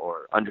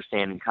or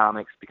Understanding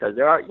Comics, because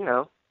there are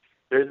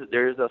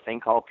there's a thing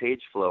called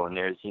page flow, and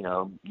there's you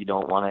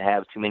don't want to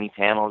have too many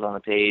panels on a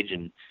page,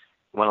 and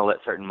you want to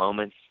let certain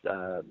moments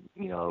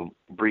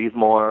breathe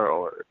more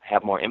or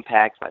have more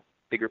impact by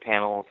bigger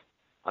panels,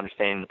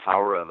 understanding the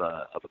power of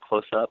a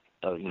close up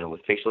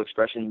with facial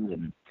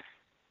expressions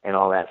and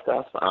all that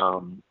stuff.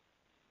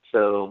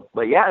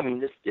 But yeah, I mean,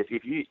 just if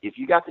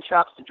you got the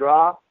chops to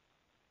draw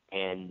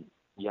and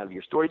you have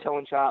your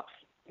storytelling chops,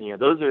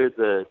 those are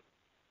the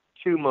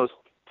two most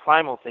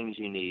primal things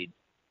you need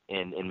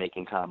in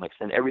making comics,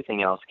 and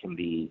everything else can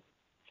be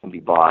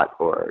bought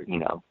or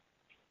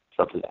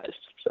subsidized.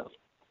 So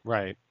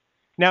Right.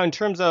 Now, in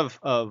terms of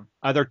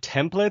are there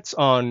templates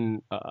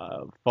on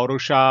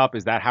Photoshop?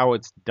 Is that how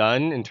it's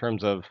done in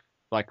terms of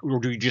like, or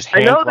do you just I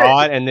hand know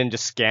draw that. it and then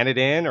just scan it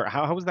in, or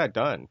how is that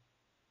done?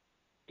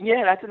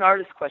 Yeah, that's an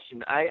artist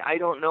question. I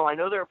don't know. I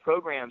know there are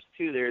programs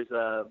too. There's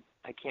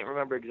I can't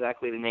remember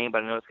exactly the name,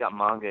 but I know it's got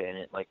manga in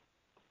it, like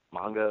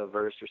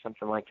Mangaverse or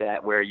something like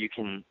that, where you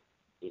can,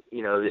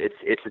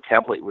 it's a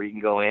template where you can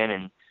go in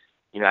and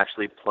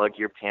actually plug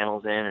your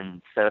panels in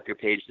and set up your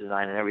page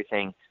design and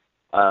everything.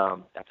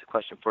 That's a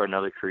question for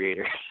another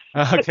creator.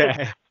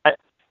 Okay.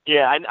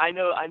 Yeah, I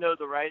know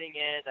the writing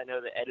end. I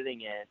know the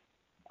editing end.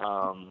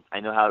 I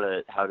know how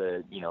to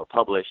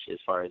publish as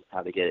far as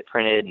how to get it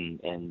printed,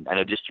 and I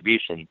know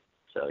distribution.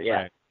 So yeah.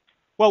 Right.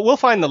 Well, we'll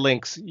find the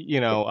links, and we'll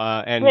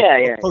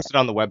Yeah. post it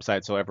on the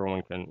website so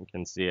everyone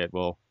can see it.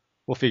 We'll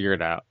figure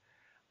it out.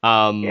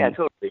 Yeah, Um,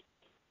 totally.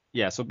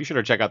 yeah, so be sure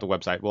to check out the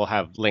website. We'll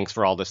have links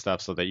for all this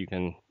stuff so that you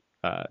can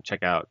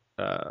check out,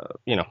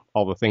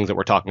 all the things that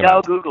we're talking Yeah, I'll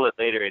about. Google it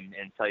later and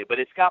tell you. But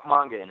it's got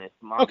manga in it. It's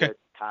Okay. manga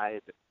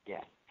ties.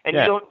 Yeah. And you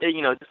Yeah. don't,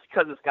 just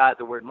because it's got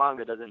the word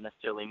manga doesn't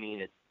necessarily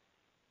mean it's,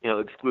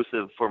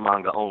 exclusive for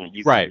manga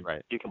only. Right.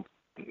 You can,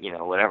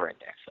 whatever in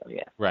there. So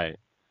yeah. Right.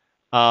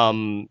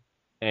 Um,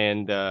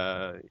 and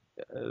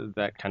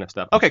that kind of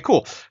stuff. Okay,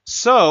 cool.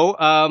 So,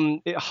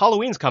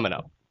 Halloween's coming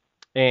up,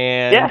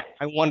 and Yeah.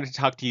 I wanted to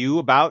talk to you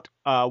about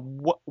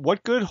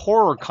what good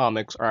horror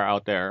comics are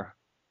out there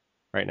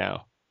right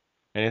now.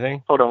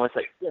 Anything? Hold on one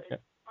second. Yes.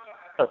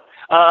 Yeah.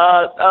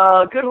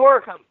 Good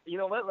horror You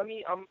know what?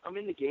 I'm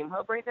in the Game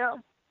Hub right now.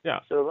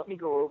 Yeah. So let me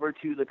go over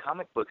to the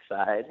comic book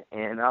side,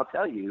 and I'll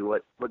tell you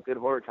what good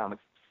horror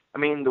comics. I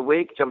mean, The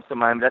Wake jumps to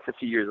mind, but that's a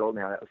few years old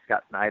now. That was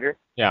Scott Snyder.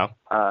 Yeah.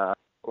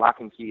 Lock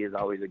and Key is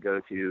always a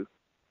go-to.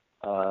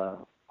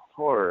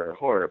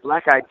 Horror.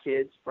 Black-Eyed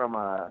Kids from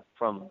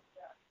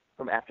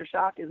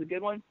Aftershock is a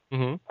good one.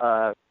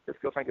 Mm-hmm.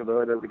 Cisco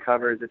Francavilla does the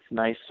covers. It's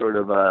nice, sort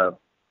of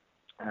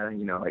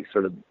like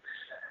sort of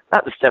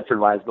not the Stepford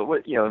Wives, but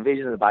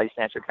Invasion of the Body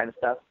Snatcher kind of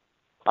stuff.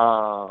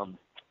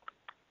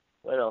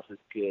 What else is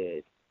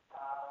good?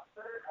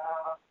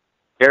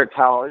 Eric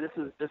Powell. This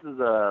is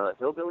a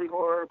hillbilly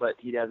horror, but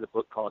he has a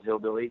book called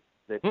Hillbilly.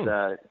 It's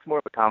more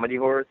of a comedy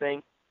horror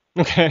thing.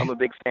 Okay. I'm a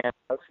big fan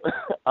of.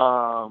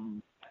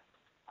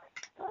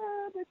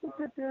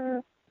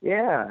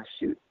 Yeah,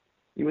 shoot.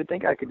 You would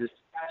think I could just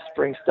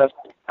spring stuff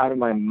out of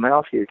my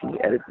mouth here. Can you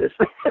edit this?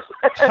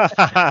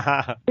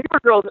 Paper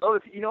Girls. Oh,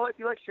 if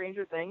you like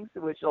Stranger Things,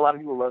 which a lot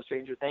of people love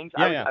Stranger Things,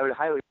 Yeah. I would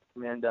highly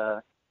recommend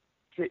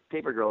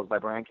Paper Girls by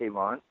Brian K.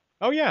 Vaughan.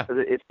 Oh yeah.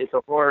 It's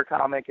a horror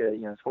comic,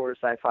 it's horror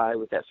sci-fi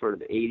with that sort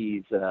of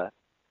 80s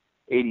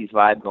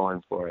vibe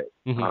going for it.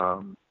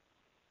 Mm-hmm.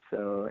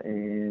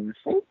 And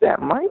I think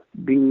that might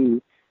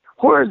be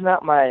horror is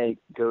not my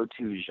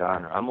go-to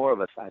genre. I'm more of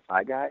a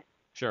sci-fi guy.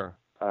 Sure.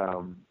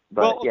 But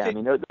well, okay. yeah, I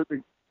mean those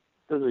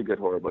are good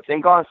horror books.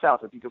 And Gone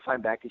South, if you can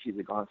find Back Issues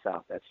of Gone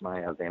South, that's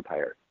my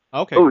vampire.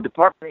 Okay. Oh,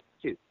 Department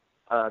H too.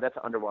 That's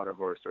an underwater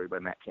horror story by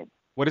Matt Kindt.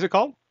 What is it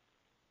called?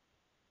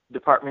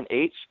 Department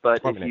H, but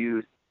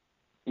Department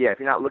if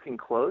you're not looking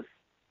close,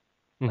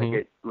 Mm-hmm. like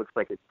it looks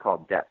like it's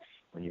called Depths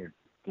when you're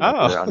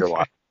okay.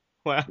 underwater.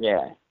 Wow.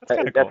 Yeah,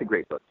 That's that's cool. a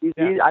great book.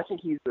 I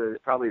think he's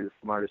probably the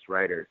smartest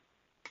writer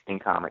in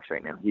comics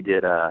right now. He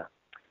did a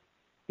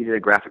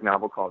graphic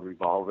novel called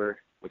Revolver,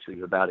 which was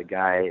about a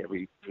guy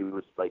he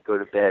would like go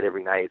to bed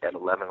every night at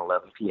 11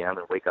 p.m.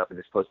 and wake up in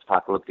this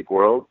post-apocalyptic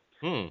world.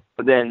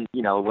 But then,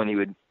 when he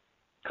would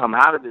come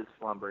out of his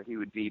slumber, he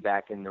would be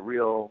back in the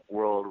real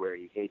world where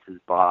he hates his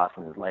boss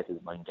and his life is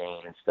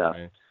mundane and stuff.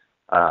 Right.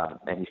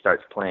 And he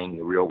starts playing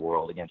the real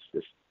world against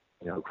this,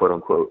 quote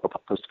unquote,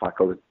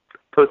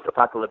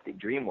 post-apocalyptic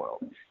dream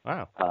world.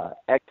 Wow.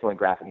 Excellent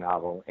graphic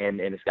novel, and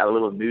it's got a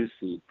little news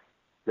feed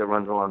that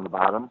runs along the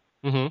bottom.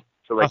 Mm-hmm.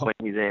 So when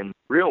he's in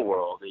real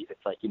world,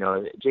 it's like,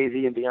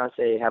 Jay-Z and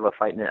Beyonce have a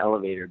fight in an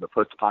elevator, but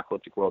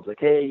post-apocalyptic world's like,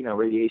 hey,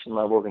 radiation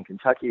levels in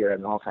Kentucky are at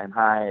an all-time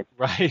high.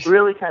 Right. It's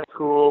really kind of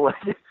cool.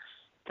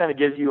 Kind of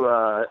gives you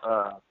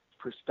a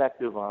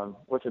perspective on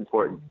what's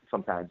important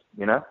sometimes,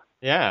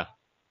 Yeah.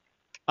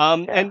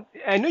 And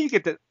I know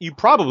you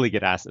probably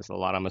get asked this a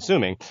lot, I'm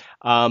assuming.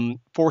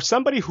 For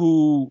somebody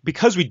who,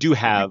 because we do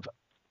have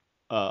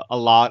a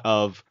lot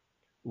of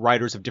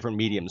writers of different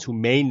mediums who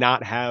may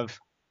not have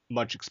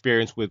much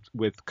experience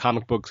with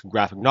comic books and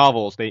graphic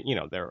novels,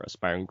 they're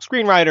aspiring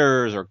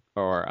screenwriters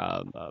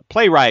or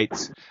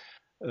playwrights,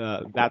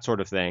 that sort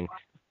of thing.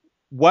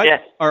 What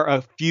are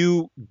a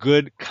few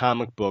good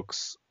comic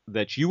books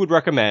that you would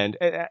recommend?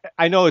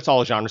 I know it's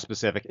all genre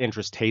specific,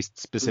 interest, taste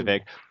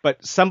specific,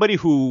 but somebody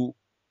who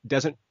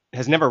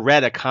has never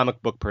read a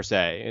comic book per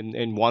se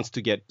and wants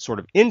to get sort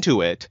of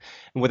into it,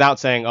 and without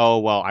saying, oh,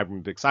 well, I'm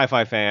a big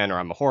sci-fi fan or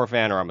I'm a horror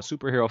fan or I'm a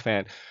superhero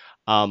fan,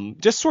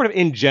 just sort of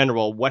in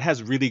general, what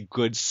has really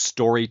good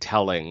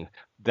storytelling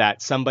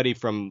that somebody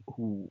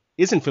who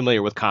isn't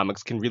familiar with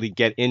comics can really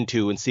get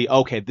into and see,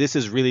 okay, this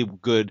is really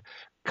good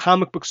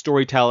comic book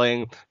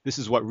storytelling. This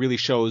is what really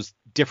shows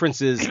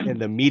differences in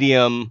the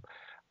medium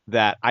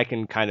that I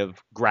can kind of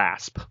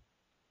grasp.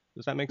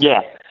 Does that make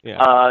sense? Yeah.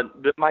 Yeah.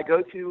 My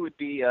go-to would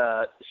be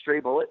Stray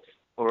Bullets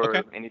Okay.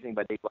 or anything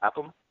by Dave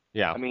Lapham.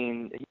 Yeah. I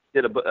mean, he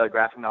did a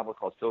graphic novel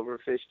called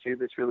Silverfish too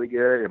that's really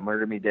good, and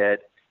Murder Me Dead.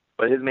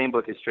 But his main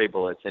book is Stray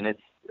Bullets, and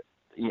it's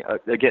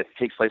again, it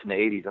takes place in the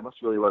 80s. I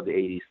must really love the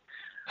 80s.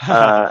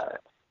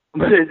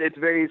 But it's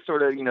very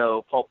sort of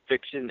Pulp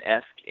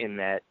Fiction-esque in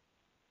that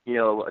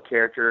a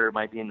character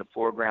might be in the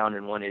foreground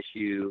in one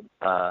issue,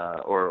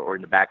 or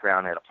in the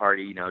background at a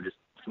party, just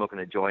smoking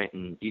a joint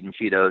and eating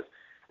Cheetos.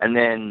 And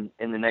then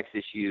in the next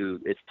issue,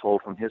 it's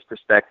told from his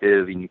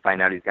perspective, and you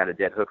find out he's got a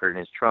dead hooker in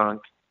his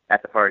trunk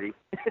at the party.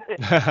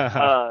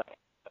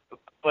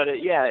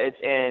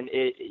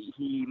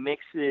 He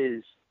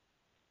mixes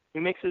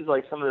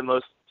like some of the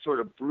most sort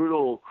of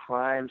brutal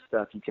crime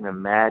stuff you can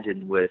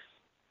imagine with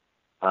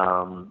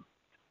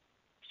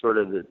sort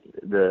of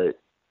the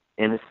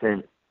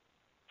innocent,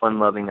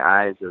 fun-loving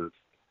eyes of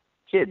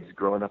kids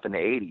growing up in the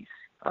 80s.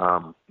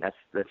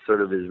 That's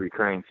sort of his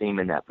recurring theme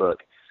in that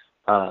book.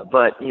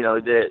 But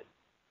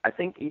I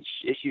think each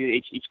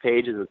issue, each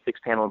page is a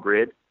 6-panel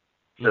grid,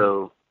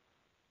 so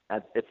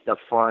it's a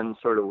fun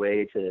sort of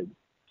way to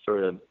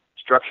sort of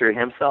structure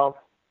himself,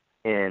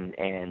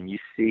 and you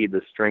see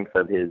the strength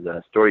of his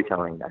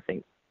storytelling, I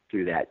think,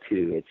 through that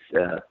too. It's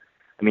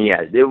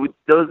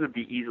those would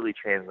be easily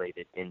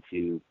translated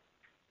into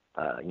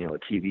a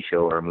TV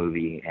show or a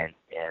movie, and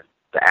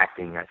the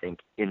acting, I think,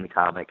 in the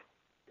comic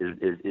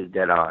is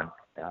dead on.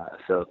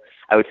 So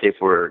I would say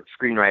for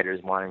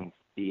screenwriters wanting to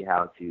see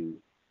how to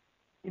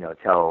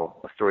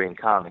tell a story in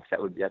comics,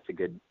 that's a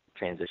good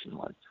transition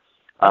one.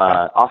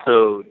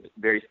 Also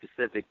very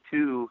specific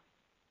to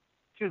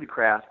the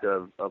craft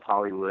of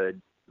Hollywood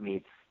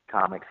meets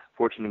comics,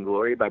 Fortune and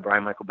Glory by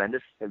Brian Michael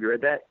Bendis. Have you read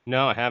that?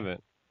 No, I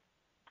haven't.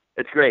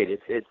 It's great.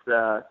 It's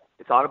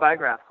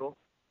autobiographical,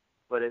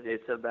 but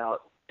it's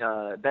about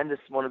Bendis.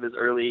 One of his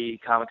early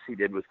comics he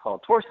did was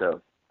called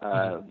Torso.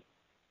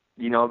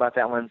 You know about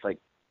that one? It's like,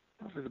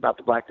 it was about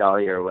the Black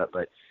Dahlia or what,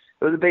 but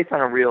it was based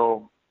on a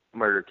real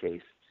murder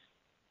case,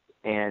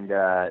 and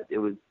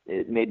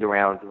it made the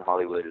rounds in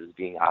Hollywood. It was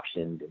being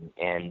optioned,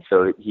 and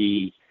so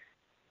he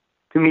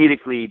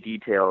comedically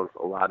details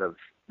a lot of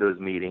those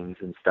meetings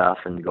and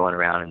stuff, and going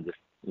around and just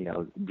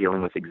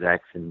dealing with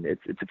execs, and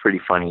it's a pretty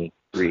funny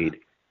read.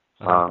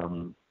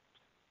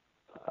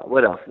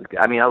 What else is good?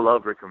 I mean, I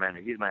love Rick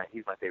Remender. He's my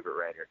favorite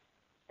writer,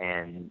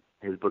 and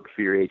his book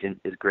Fear Agent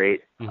is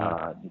great. He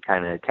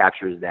kind of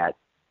captures that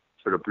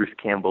sort of Bruce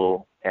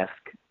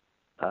Campbell-esque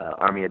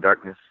Army of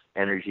Darkness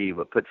energy,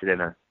 but puts it in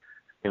a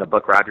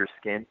Buck Rogers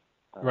skin,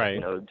 right?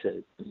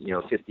 To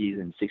 50s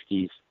and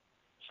 60s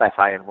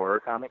sci-fi and horror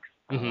comics.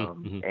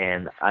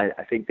 And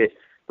I think that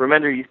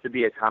Remender used to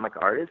be a comic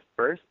artist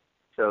first,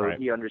 so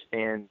he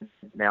understands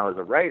now as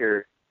a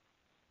writer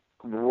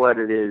what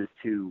it is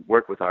to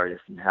work with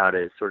artists and how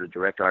to sort of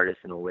direct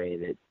artists in a way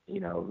that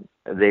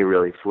they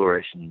really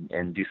flourish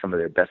and do some of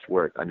their best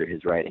work under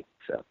his writing.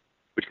 So,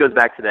 which goes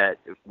back to that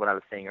what I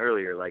was saying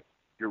earlier, like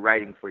you're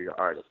writing for your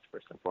artist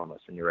first and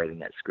foremost when you're writing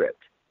that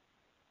script.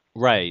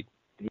 Right.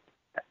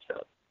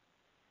 So.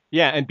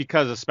 Yeah, and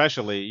because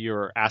especially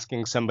you're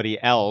asking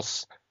somebody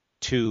else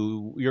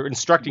you're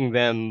instructing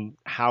them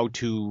how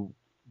to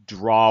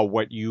draw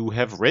what you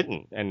have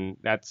written, and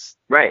that's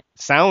right.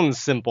 Sounds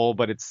simple,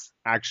 but it's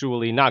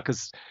actually not,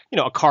 because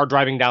a car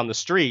driving down the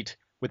street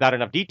without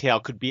enough detail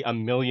could be a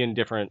million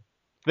different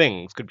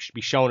things, could be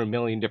shown a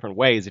million different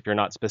ways if you're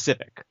not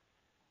specific.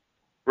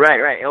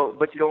 Right. Oh,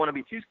 but you don't want to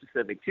be too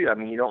specific too. I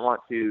mean, you don't want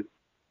to,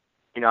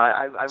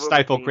 I've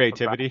stifle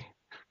creativity.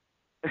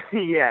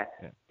 One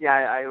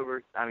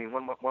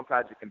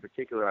project in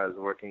particular, I was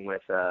working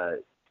with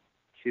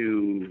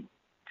two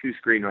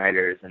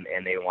screenwriters, and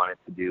they wanted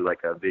to do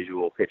like a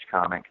visual pitch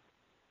comic,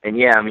 and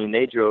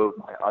they drove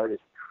my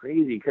artist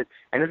crazy,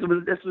 and this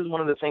was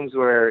one of the things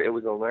where it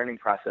was a learning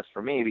process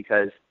for me,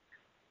 because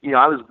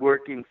I was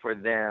working for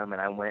them,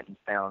 and I went and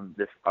found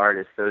this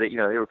artist, so that they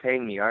were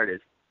paying the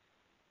artist,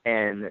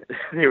 and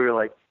they were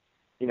like,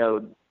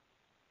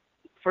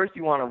 first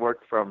you want to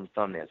work from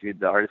thumbnails.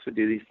 The artist would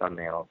do these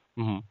thumbnails,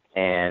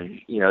 and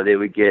they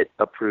would get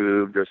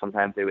approved, or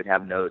sometimes they would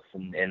have notes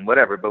and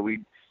whatever, but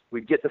we'd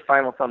get the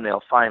final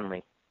thumbnail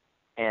finally,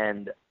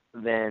 and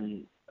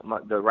then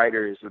the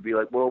writers would be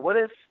like, well, what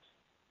if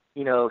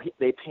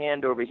they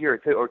panned over here,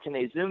 or can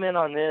they zoom in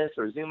on this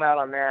or zoom out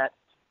on that,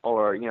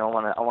 or I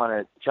want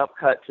to jump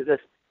cut to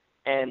this,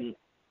 and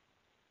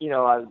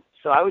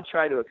so I would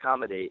try to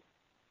accommodate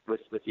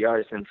with the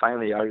artist, and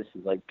finally the artist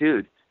is like,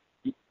 dude,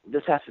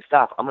 this has to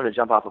stop. I'm going to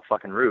jump off a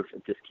fucking roof.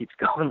 It just keeps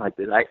going like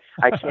this.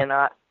 I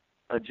cannot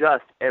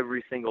adjust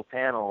every single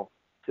panel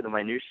to the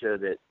minutia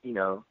that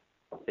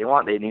they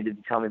want. They needed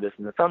to tell me this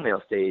in the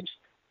thumbnail stage.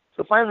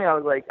 So finally I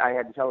was like, I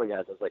had to tell the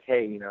guys, I was like,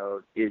 hey,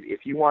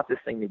 if you want this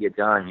thing to get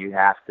done, you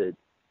have to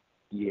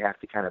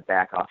kind of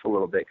back off a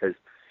little bit, because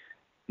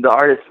the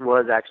artist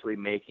was actually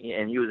making,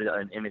 and he was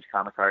an Image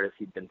comic artist.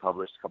 He'd been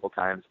published a couple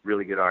times,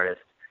 really good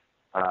artist.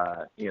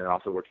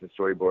 Also works in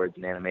storyboards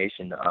and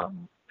animation.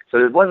 So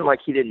it wasn't like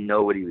he didn't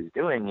know what he was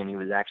doing, and he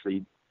was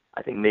actually,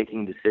 I think,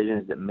 making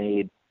decisions that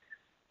made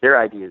their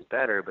ideas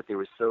better, but they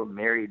were so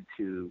married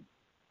to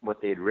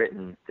what they had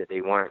written that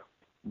they weren't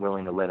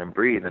willing to let him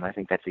breathe. And I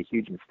think that's a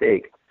huge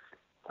mistake,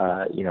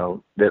 that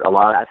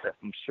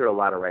I'm sure a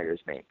lot of writers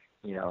make.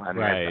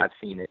 Right. I've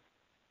seen it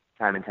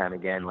time and time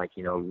again,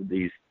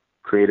 these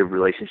creative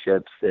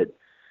relationships that,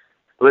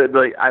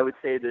 like, I would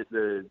say that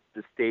the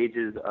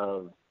stages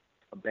of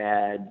a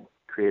bad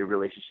creative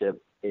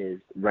relationship is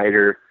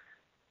writer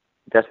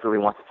desperately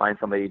wants to find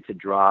somebody to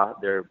draw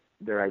their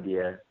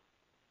idea,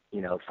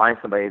 find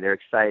somebody, they're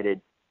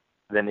excited,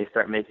 then they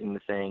start making the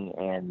thing,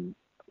 and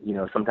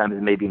sometimes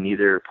maybe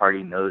neither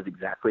party knows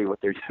exactly what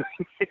they're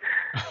doing.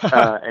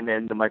 And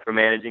then the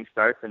micromanaging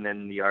starts, and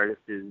then the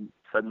artist is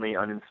suddenly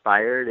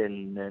uninspired,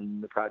 and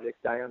then the projects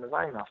die on the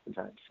vine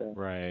oftentimes. So.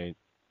 Right.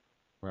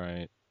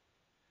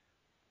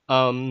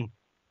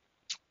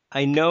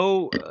 I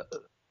know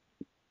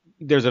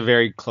there's a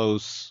very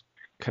close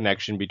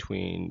connection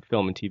between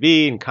film and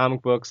TV and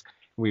comic books.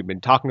 We've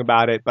been talking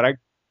about it, but I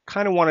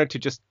kind of wanted to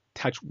just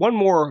touch one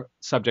more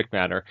subject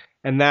matter,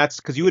 and that's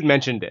because you had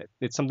mentioned it.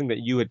 It's something that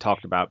you had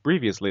talked about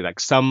previously, like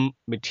some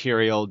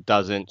material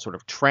doesn't sort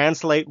of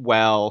translate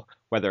well,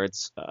 whether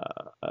it's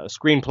a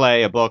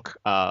screenplay, a book,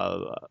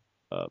 a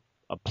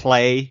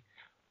play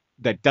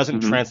that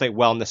doesn't translate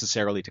well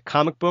necessarily to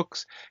comic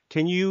books.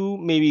 Can you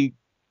maybe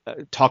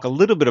talk a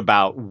little bit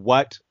about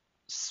what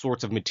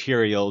sorts of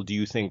material do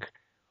you think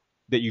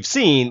that you've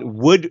seen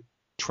would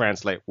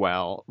translate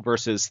well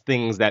versus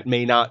things that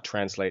may not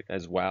translate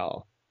as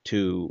well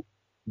to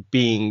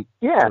being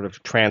sort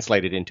of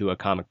translated into a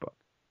comic book?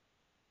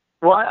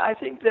 Well, I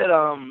think that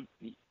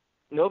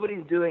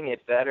nobody's doing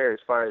it better as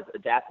far as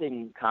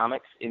adapting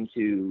comics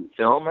into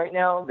film right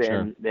now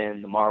than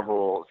the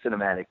Marvel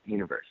Cinematic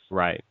Universe.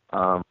 Right.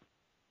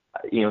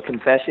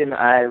 Confession,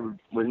 I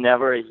was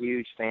never a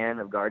huge fan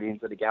of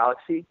Guardians of the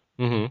Galaxy.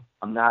 Mm-hmm.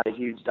 I'm not a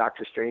huge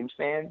Doctor Strange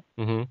fan.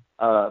 Mm-hmm.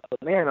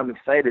 But man, I'm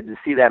excited to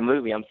see that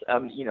movie.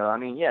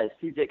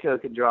 Steve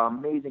Ditko could draw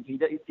amazing.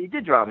 He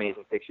did draw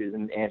amazing pictures,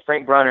 and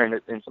Frank Brunner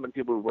and some of the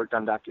people who worked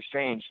on Doctor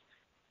Strange.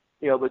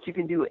 But you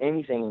can do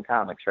anything in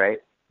comics, right?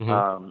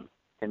 Mm-hmm.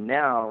 And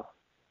now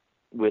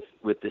with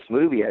this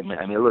movie, it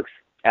looks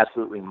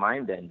absolutely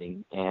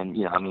mind-bending. And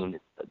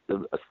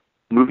a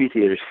movie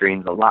theater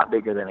screen's a lot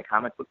bigger than a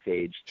comic book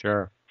page.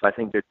 Sure. So I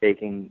think they're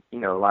taking, a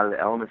lot of the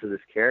elements of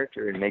this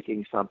character and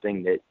making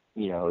something that,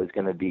 is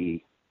going to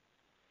be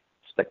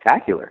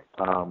spectacular.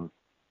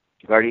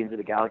 Guardians of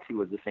the Galaxy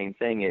was the same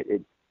thing.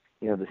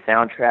 The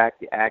soundtrack,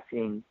 the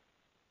acting,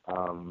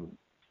 the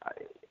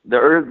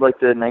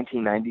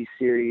 1990s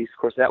series, of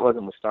course, that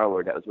wasn't with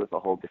Star-Lord. That was with a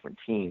whole different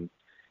team.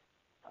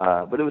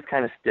 But it was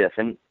kind of stiff.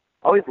 And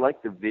I always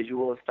liked the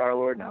visual of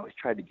Star-Lord, and I always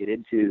tried to get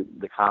into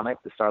the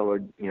comic, the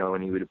Star-Lord,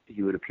 when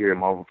he would appear in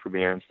Marvel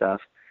Premiere and stuff.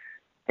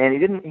 And he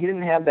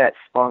didn't have that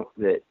spunk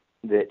that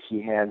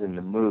he has in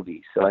the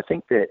movie. So I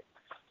think that,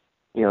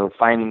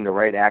 finding the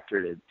right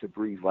actor to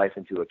breathe life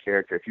into a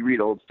character. If you read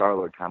old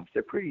Star-Lord comics,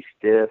 they're pretty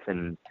stiff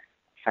and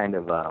kind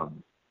of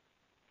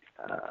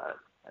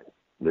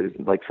there's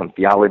like some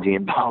theology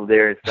involved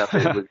there and stuff.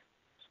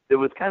 It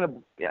was kind of,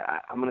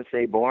 I'm going to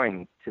say,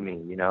 boring to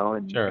me,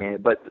 Sure.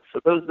 But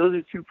those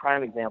are two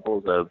prime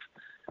examples of,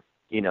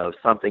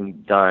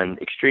 something done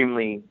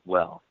extremely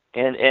well.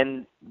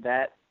 And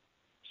that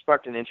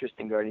sparked an interest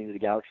in Guardians of the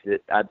Galaxy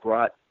that I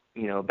brought,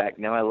 back.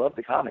 Now I love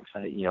the comics,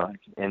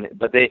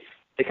 but they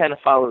kind of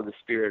follow the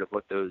spirit of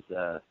what those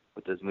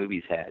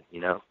movies had,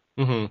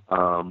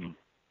 Mm-hmm.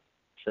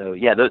 So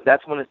yeah,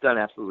 that's when it's done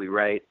absolutely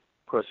right.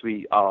 Of course,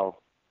 we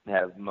all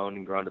have moaned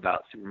and groaned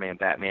about Superman,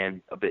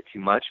 Batman a bit too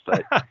much,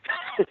 but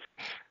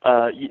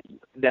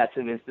that's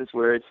an instance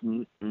where it's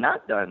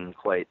not done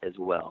quite as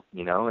well,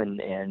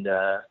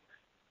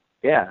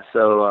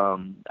 So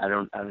I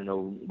don't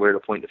know where to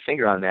point the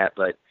finger on that,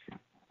 but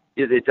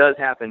it does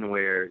happen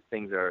where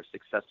things are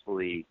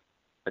successfully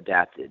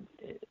adapted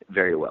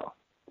very well.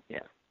 Yeah.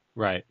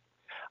 Right.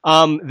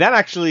 That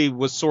actually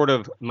was sort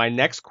of my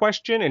next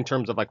question in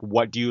terms of like,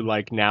 what do you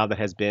like now that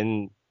has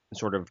been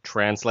sort of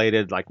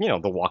translated, like, The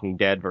Walking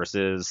Dead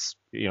versus,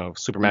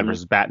 Superman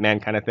versus Batman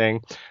kind of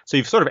thing. So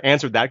you've sort of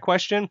answered that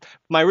question.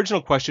 My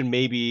original question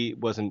maybe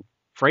wasn't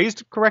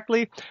phrased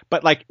correctly,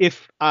 but like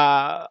if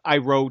I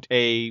wrote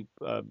a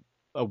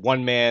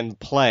one-man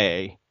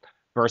play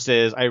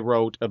versus I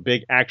wrote a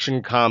big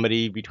action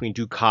comedy between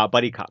two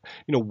buddy cop,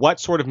 what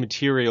sort of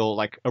material,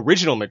 like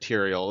original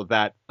material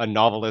that a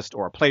novelist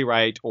or a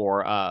playwright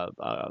or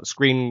a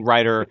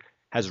screenwriter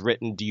has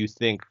written, do you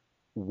think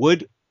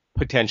would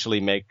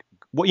potentially make,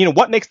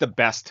 what makes the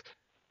best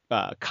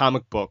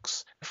comic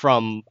books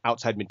from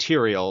outside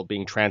material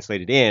being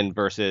translated in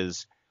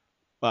versus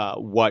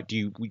what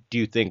do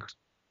you think,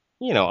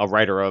 a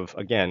writer of,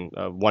 again,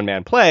 a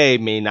one-man play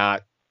may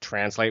not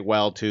translate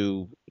well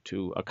to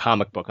a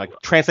comic book, like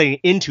translating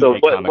into a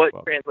comic book. So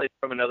what translates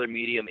from another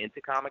medium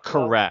into comic book?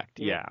 Correct,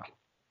 yeah.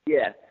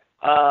 Yeah.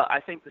 I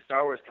think the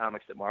Star Wars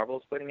comics that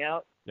Marvel's putting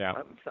out. Yeah.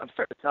 I'm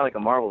starting to sound like a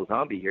Marvel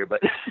zombie here,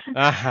 but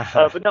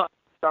but no,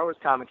 Star Wars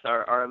comics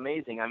are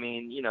amazing. I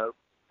mean,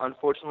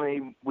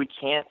 unfortunately, we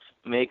can't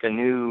make a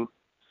new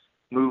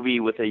movie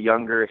with a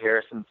younger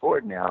Harrison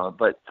Ford now,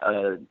 but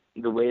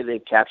the way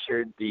they've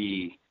captured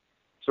the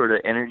sort of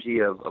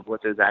energy of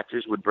what those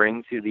actors would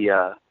bring to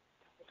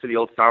the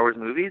old Star Wars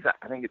movies,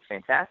 I think it's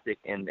fantastic,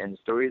 and the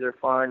stories are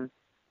fun.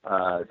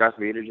 Darth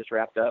Vader just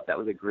wrapped up. That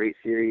was a great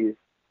series.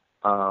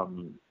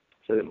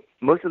 So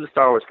most of the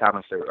Star Wars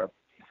comics are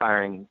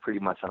firing pretty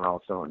much on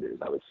all cylinders,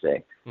 I would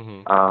say.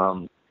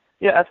 Mm-hmm.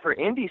 Yeah, as for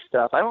indie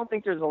stuff, I don't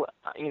think there's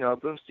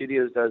Boom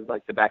Studios does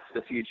like the Back to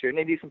the Future, and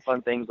they do some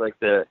fun things like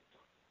the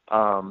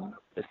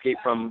Escape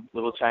from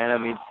Little China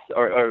meets,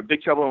 or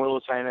Big Trouble in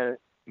Little China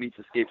meets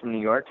Escape from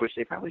New York, which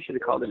they probably should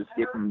have called it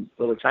Escape from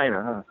Little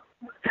China,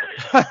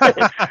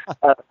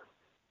 huh?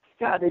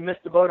 God, they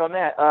missed the boat on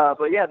that.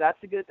 But yeah, that's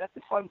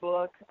a fun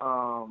book.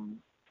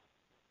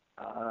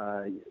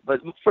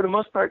 But for the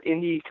most part,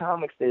 indie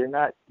comics, they're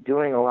not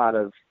doing a lot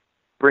of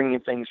bringing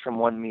things from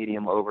one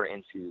medium over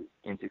into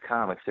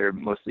comics. They're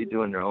mostly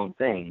doing their own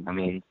thing. I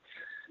mean,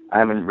 I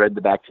haven't read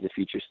the Back to the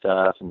Future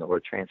stuff or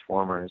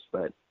Transformers,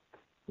 but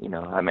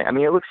I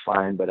mean, it looks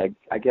fine. But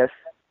I guess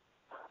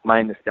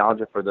my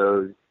nostalgia for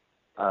those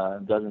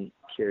doesn't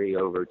carry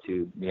over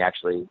to me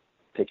actually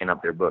picking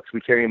up their books.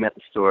 We carry them at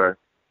the store.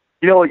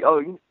 This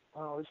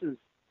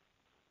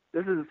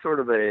is sort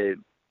of a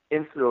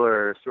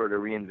insular sort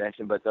of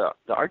reinvention, but the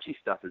Archie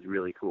stuff is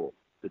really cool.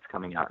 That's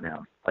coming out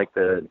now, like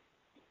the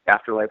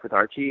Afterlife with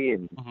Archie,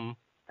 and Mm-hmm.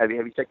 have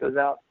you checked those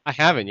out? I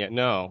haven't yet,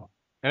 no.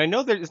 And I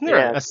know isn't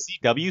there a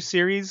CW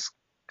series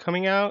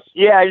coming out?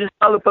 Yeah, I just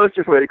saw the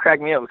poster for it. It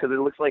cracked me up because it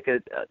looks like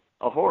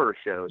a horror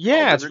show.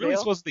 Yeah, it's really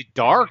supposed to be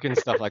dark and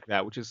stuff like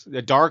that, which is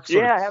a dark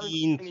sort of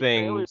teen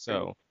thing.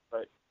 So,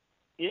 but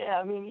yeah,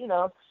 I mean,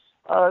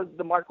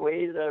 the Mark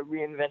Waid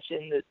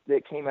reinvention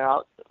that came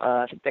out.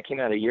 I think that came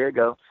out a year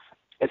ago.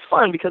 It's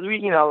fun because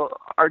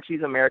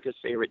Archie's America's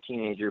favorite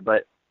teenager,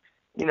 but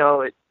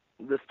the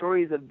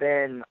stories have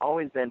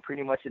always been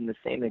pretty much in the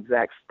same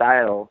exact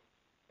style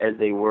as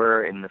they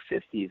were in the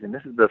 50s, and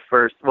this is the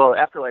first. Well,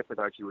 Afterlife with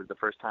Archie was the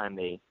first time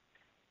they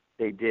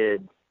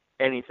did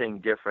anything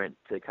different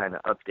to kind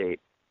of update.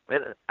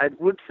 I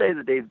would say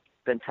that they've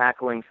been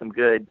tackling some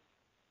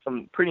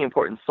pretty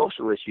important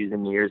social issues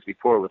in the years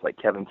before with like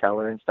Kevin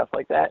Keller and stuff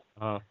like that.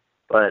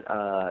 But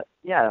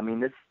yeah, I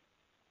mean,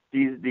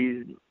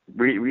 these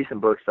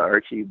recent books,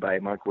 Archie by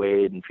Mark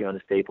Waid and Fiona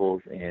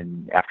Staples,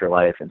 and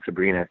Afterlife and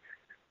Sabrina,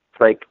 it's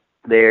like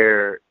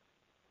they're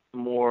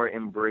more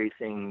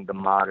embracing the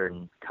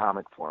modern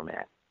comic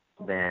format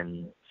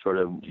than sort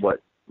of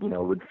what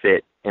would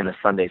fit in a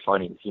Sunday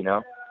Funnies,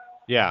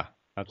 Yeah,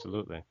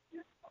 absolutely.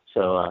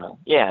 So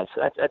yeah,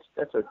 so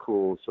that's a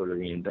cool sort of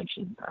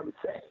reinvention, I would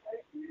say.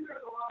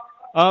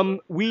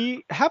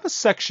 We have a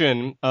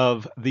section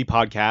of the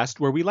podcast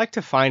where we like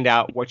to find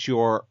out what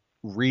you're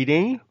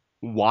reading,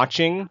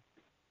 watching,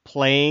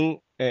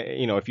 playing,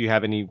 if you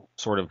have any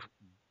sort of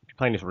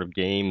playing any sort of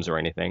games or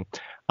anything,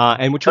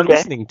 and what you're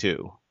listening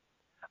to,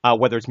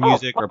 whether it's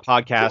music or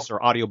podcasts or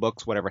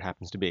audiobooks, whatever it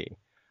happens to be.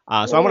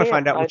 So I want to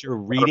find out what you're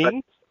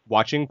reading,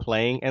 watching,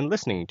 playing, and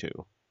listening to.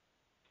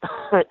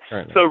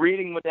 So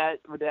reading that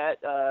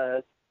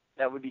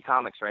would be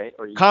comics, right?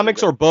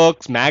 Comics or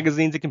books,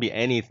 magazines. It can be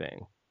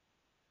anything.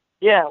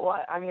 Yeah,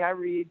 well, I mean, I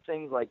read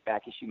things like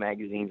back issue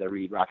magazines. I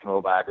read rock and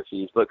roll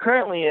biographies, but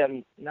currently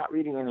I'm not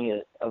reading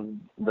any of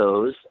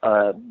those.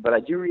 But I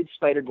do read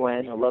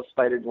Spider-Gwen. I love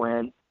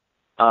Spider-Gwen.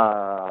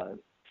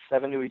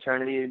 Seven to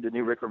Eternity, the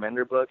new Rick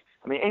Remender book.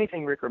 I mean,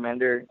 anything Rick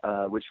Remender,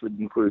 which would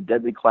include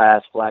Deadly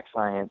Class, Black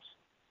Science,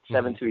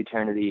 Seven to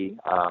Eternity,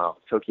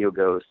 Tokyo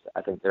Ghost.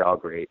 I think they're all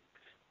great.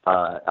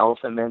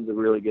 Elephant Men's a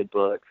really good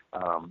book,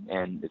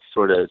 and it's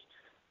sort of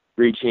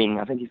reaching.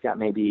 I think he's got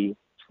maybe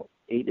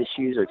 8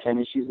 issues or 10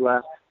 issues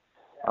left.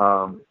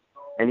 And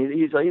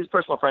he's a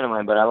personal friend of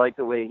mine, but I like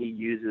the way he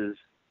uses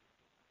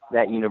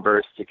that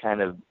universe to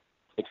kind of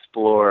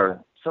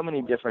explore so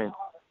many different.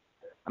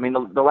 I mean,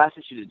 the last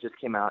issue that just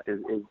came out is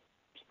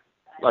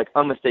like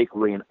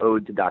unmistakably an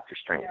ode to Doctor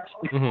Strange.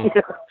 Mm-hmm.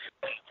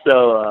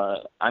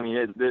 So, I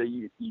mean,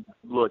 he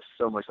looks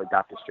so much like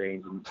Doctor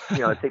Strange, and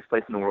it takes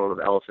place in the world of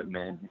Elephant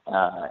Men,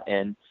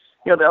 and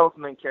the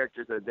Elephant Men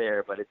characters are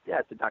there, but it's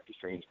a Doctor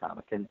Strange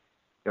comic, and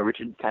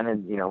Richard kind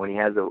of when he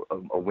has a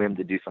whim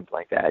to do something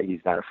like that,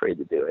 he's not afraid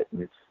to do it,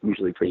 and it's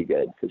usually pretty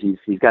good because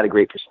he's got a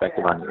great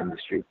perspective on the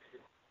industry.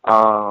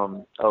 I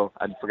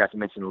forgot to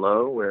mention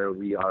Low, where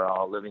we are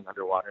all living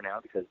underwater now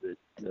because the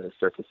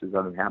surface is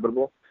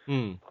uninhabitable.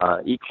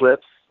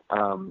 Eclipse,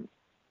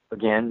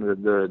 again,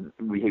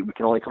 we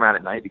can only come out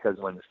at night because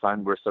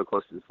we're so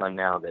close to the sun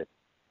now that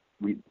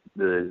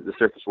the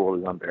surface world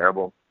is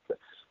unbearable. So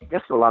I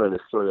guess a lot of this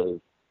sort of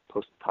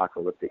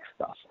post-apocalyptic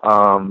stuff.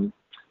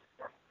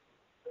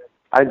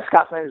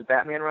 Scott Snyder's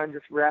Batman run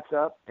just wrapped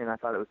up, and I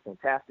thought it was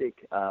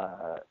fantastic.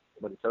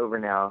 But it's over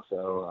now,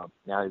 so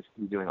now he's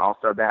doing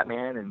All-Star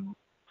Batman, and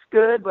it's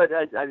good, but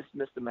I just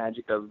missed the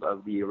magic of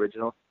the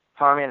original.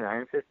 Power Man and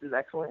Iron Fist is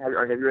excellent. Have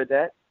you read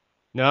that?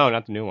 No,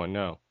 not the new one.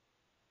 No.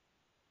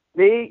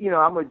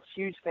 I'm a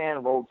huge fan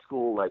of old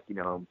school, like,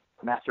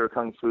 Master of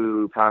Kung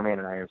Fu, Power Man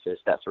and Iron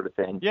Fist, that sort of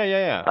thing. Yeah,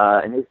 yeah,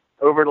 yeah. And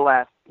over the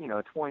last,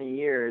 20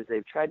 years,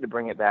 they've tried to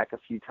bring it back a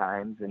few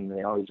times, and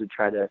they always would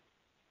try to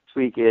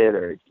tweak it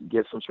or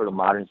give some sort of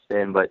modern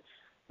spin. But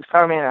this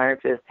Power Man and Iron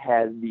Fist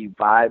has the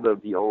vibe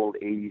of the old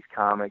 '80s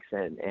comics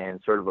and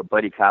sort of a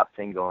buddy cop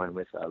thing going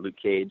with Luke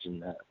Cage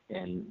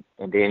and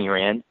Danny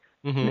Rand,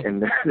 Mm-hmm.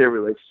 and their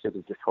relationship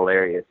is just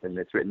hilarious. And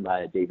it's written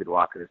by David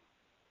Walker,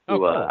 Oh, who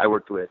cool. I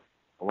worked with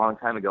a long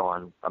time ago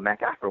on a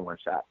Mac Afro one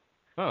shot.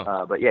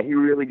 Oh, But yeah, he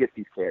really gets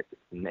these characters,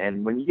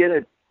 and when you get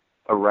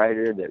a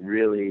writer that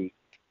really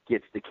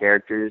gets the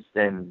characters,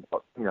 then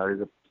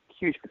there's a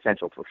huge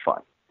potential for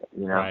fun.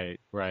 You know. right,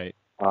 right.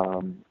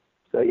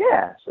 So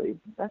yeah, so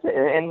that's it,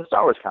 and the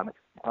Star Wars comics.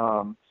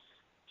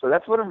 So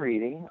that's what I'm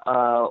reading.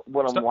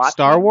 What I'm Star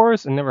watching.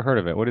 Wars? I never heard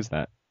of it. What is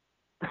that?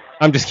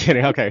 I'm just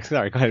kidding. Okay,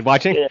 sorry. Go ahead.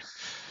 Watching? Yeah.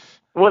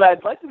 What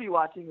I'd like to be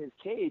watching is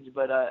Cage,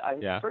 but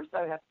Yeah. first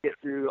I have to get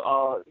through.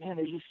 Oh man,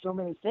 there's just so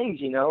many things.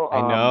 I know.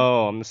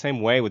 I'm the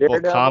same way with both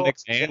Daredevil.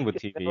 comics and with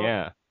TV.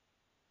 Yeah.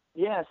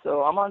 Yeah,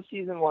 so I'm on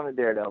season 1 of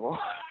Daredevil.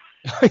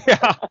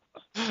 Yeah.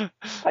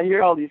 I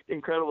hear all these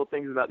incredible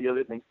things about the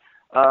other things.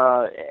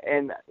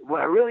 And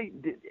what I really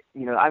did,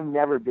 I've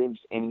never binged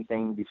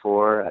anything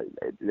before.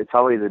 It's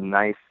always a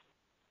nice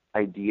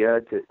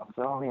idea to, I was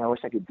like, oh man, I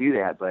wish I could do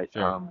that, but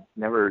Sure.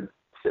 never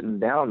sitting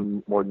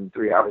down more than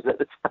 3 hours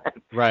at a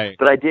time. Right.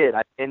 But I did.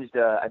 I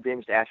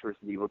binged Ash vs.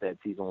 Evil Dead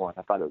season 1.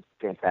 I thought it was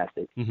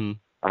fantastic. Mm-hmm.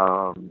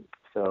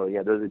 So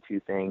yeah, those are two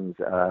things.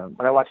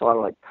 But I watch a lot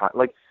of like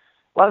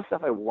a lot of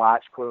stuff I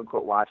watch, quote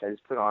unquote watch, I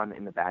just put on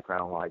in the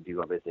background while I do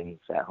other things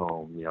at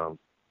home,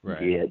 Right.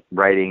 be it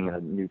writing a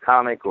new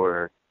comic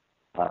or,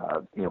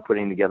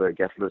 putting together a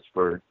guest list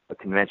for a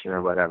convention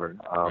or whatever.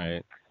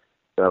 Right.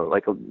 So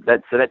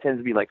that tends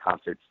to be like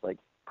concerts, like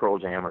Pearl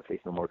Jam or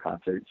Face No More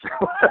concerts or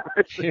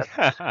whatever.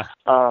 Yeah.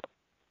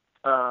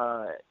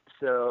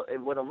 So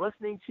and what I'm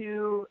listening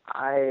to,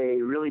 I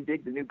really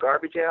dig the new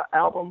Garbage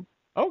album.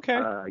 Okay.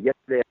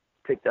 Yesterday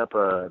I picked up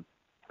a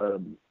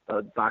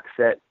box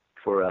set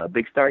for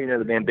Big Star. You know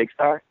the band Big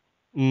Star?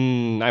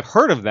 I've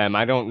heard of them.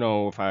 I don't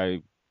know if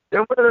I.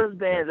 They're one of those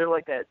bands. They're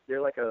like that.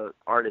 They're like a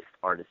artist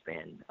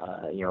band.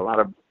 A lot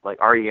of like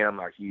REM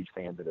are huge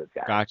fans of those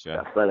guys.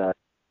 Gotcha. But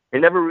it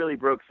never really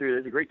broke through.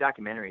 There's a great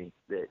documentary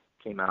that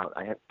came out.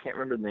 Can't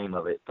remember the name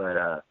of it, but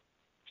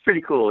it's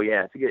pretty cool.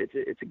 Yeah,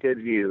 it's a good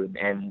view.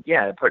 And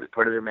yeah, part of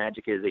their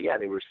magic is that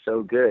they were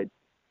so good,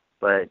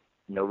 but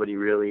they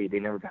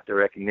never got the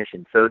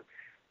recognition. So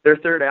their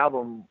third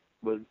album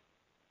was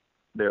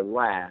their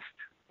last,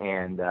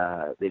 and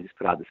they just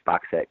put out this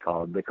box set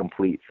called The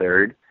Complete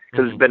Third.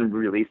 Because it's been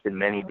released in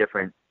many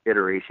different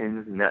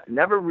iterations,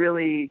 never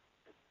really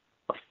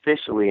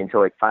officially until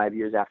like 5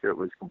 years after it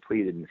was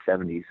completed in the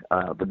 70s.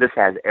 But this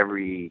has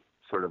every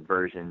sort of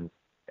version,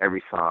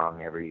 every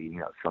song, a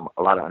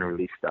lot of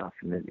unreleased stuff.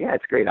 And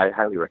it's great. I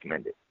highly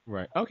recommend it.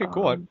 Right. Okay.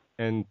 Cool.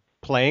 And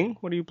playing?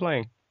 What are you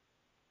playing?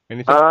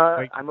 Anything?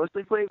 I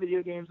mostly play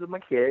video games with my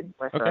kid,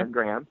 my son, Okay.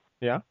 Graham.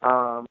 Yeah.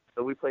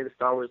 So we play the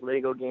Star Wars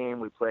Lego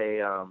game. We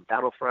play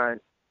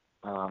Battlefront.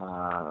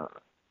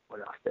 What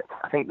else?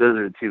 I think those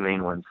are the two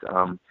main ones.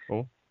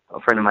 Cool.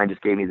 A friend of mine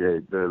just gave me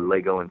the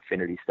Lego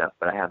Infinity stuff,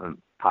 but I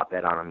haven't popped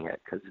that on him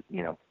yet because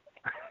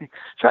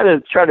try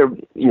to sort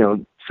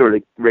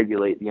of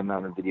regulate the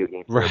amount of video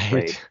games that I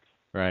play. Right.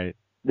 Right.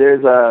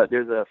 There's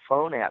a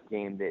phone app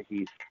game that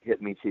he's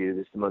hit me to.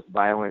 It's the most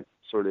violent,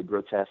 sort of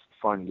grotesque,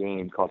 fun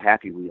game called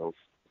Happy Wheels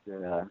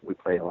that we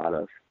play a lot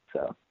of.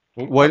 So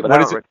What but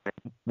I is don't it?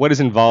 What is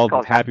involved with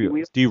called Happy Happy Wheels?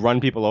 Wheels. Do you run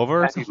people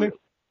over or Happy something?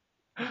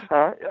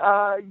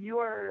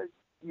 Wheels.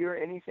 You're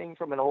anything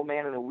from an old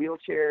man in a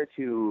wheelchair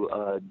to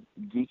a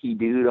geeky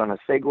dude on a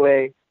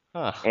Segway,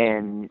 Huh.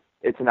 and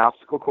it's an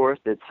obstacle course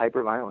that's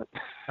hyper violent.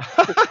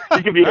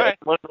 You can be All right.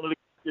 one of the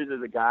characters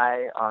is a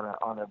guy on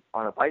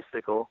a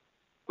bicycle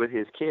with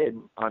his kid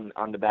on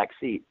the back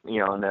seat.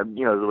 On the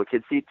the little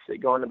kid seats that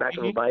go on the back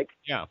of a bike.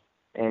 Yeah.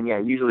 And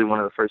usually one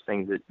of the first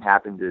things that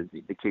happens is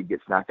the kid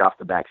gets knocked off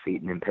the back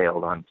seat and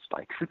impaled on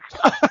spikes.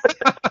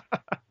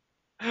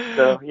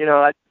 So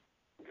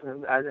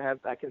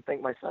I can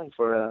thank my son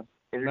for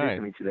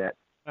introducing me to that.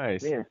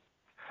 Nice. Yeah.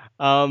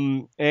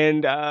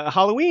 And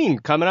Halloween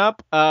coming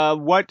up.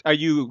 What are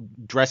you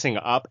dressing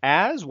up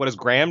as? What is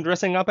Graham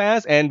dressing up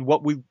as? And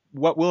what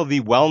will the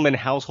Wellman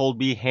household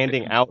be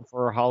handing out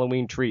for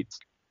Halloween treats?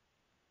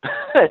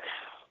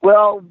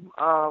 Well,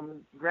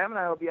 Graham and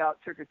I will be out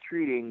trick or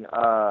treating.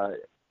 I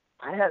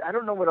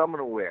don't know what I'm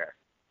gonna wear.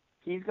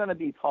 He's gonna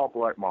be Paul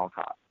Blart Mall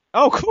Cop.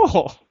 Oh,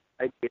 cool.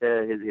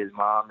 His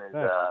mom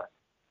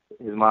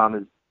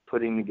is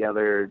putting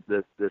together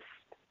this.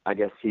 I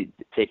guess he's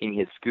taking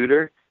his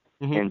scooter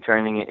Mhm. and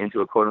turning it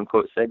into a quote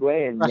unquote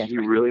Segway, and he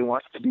really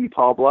wants to be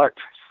Paul Blart.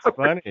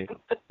 Funny.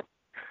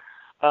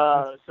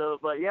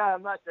 But yeah,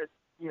 I'm not just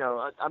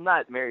I'm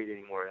not married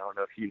anymore. I don't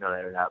know if you know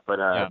that or not, but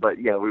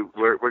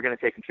we're gonna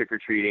take him trick or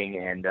treating,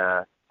 and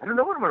I don't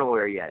know what I'm gonna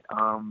wear yet.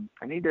 I'm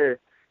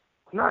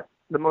not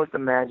the most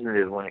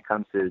imaginative when it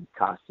comes to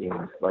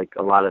costumes, like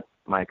a lot of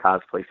my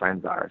cosplay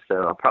friends are.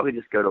 So I'll probably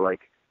just go to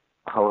like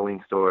a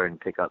Halloween store and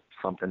pick up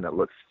something that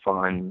looks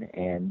fun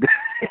and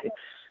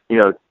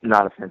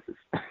not offensive.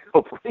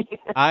 Hopefully,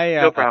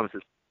 no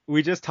promises.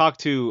 We just talked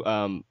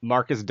to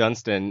Marcus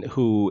Dunstan,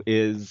 who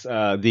is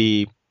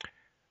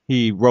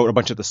he wrote a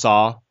bunch of the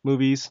Saw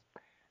movies.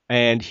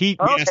 And we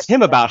asked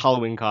him about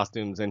Halloween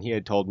costumes, and he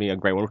had told me a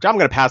great one, which I'm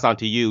going to pass on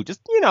to you, just,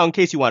 in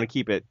case you want to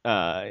keep it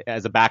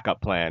as a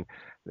backup plan,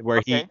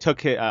 where he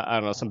took,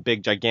 some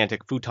big,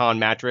 gigantic futon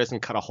mattress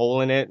and cut a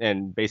hole in it,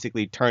 and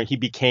basically he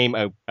became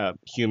a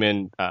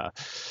human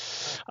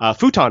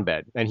futon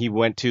bed, and he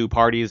went to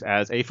parties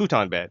as a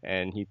futon bed,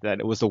 and he said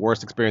it was the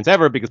worst experience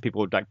ever because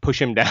people would like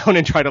push him down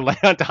and try to lay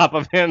on top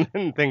of him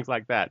and things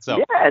like that. So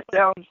yeah,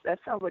 that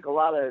sounds like a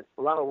lot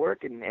of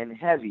work and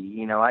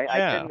heavy. I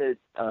tend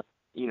to.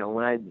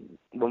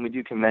 When we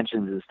do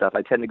conventions and stuff,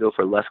 I tend to go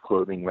for less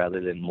clothing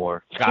rather than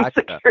more.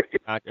 Gotcha.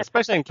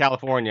 Especially in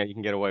California, you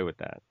can get away with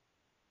that.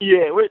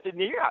 Yeah,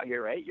 you're out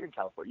here, right? You're in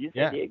California. You in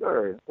San Diego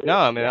or? No,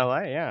 I'm in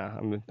LA. Yeah,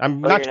 I'm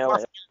not too far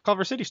from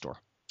Culver City store,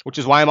 which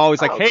is why I'm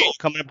always like, hey, cool.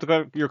 Coming up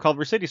to your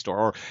Culver City store,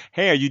 or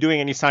hey, are you doing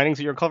any signings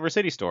at your Culver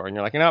City store? And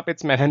you're like, nope,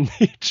 it's Manhattan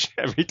Beach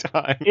every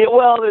time. Yeah,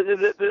 well,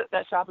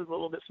 that shop is a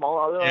little bit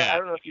smaller. Although I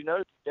don't know if you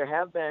noticed, there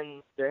have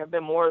been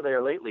more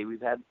there lately.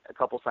 We've had a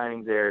couple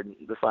signings there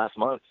this last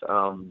month,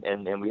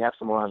 and we have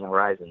some more on the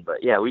horizon.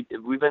 But yeah, we've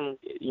been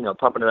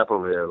pumping it up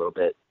over there a little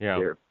bit. Yeah.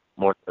 Here,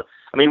 more.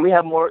 I mean, we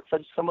have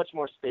so much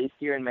more space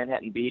here in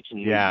Manhattan Beach,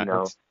 and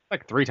it's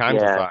like 3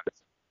 times the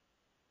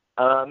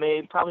size.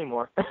 Maybe probably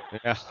more.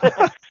 Yeah.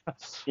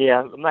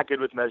 Yeah, I'm not good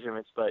with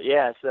measurements, but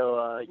yeah.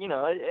 So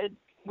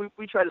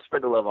we try to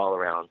spread the love all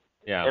around.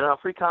 Yeah. And on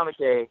Free Comic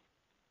Day,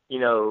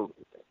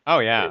 Oh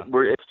yeah.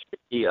 It's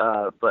tricky,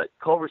 but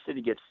Culver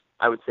City gets,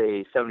 I would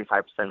say,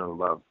 75% of the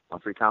love on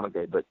Free Comic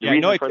Day. But the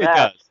reason for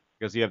that, does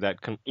because you have that.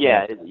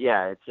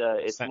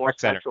 It's more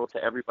central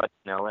to everybody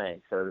in LA.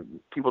 So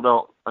people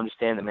don't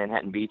understand that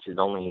Manhattan Beach is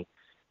only.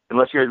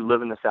 Unless you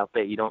live in the South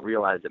Bay, you don't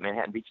realize that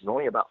Manhattan Beach is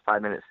only about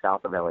 5 minutes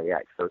south of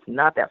LAX, so it's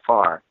not that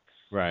far.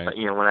 Right. But,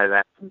 when I've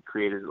asked some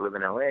creators that live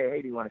in LA,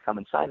 hey, do you want to come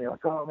and sign? They're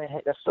like, oh, man,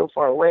 that's so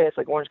far away. It's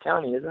like Orange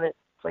County, isn't it?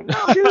 It's like,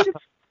 no, dude,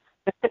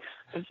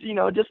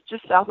 it's,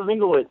 just south of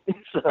Inglewood.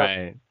 So,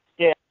 right.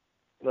 Yeah.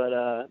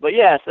 But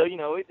yeah, so,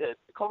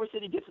 Culver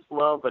City gets its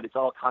love, but it's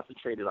all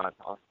concentrated on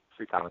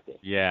Free Comic Day.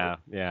 Yeah.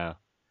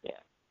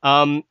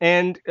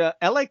 And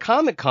LA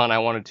Comic Con, I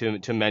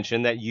wanted to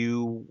mention that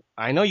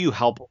I know you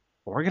help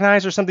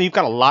organize or something. You've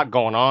got a lot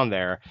going on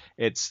there.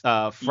 It's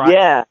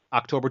Friday,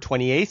 October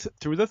 28th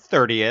through the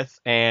 30th,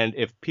 and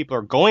if people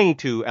are going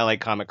to LA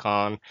Comic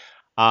Con,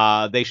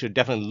 they should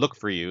definitely look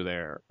for you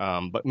there.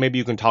 But maybe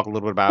you can talk a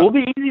little bit about. It'll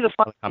be easy to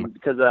find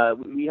because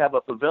we have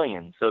a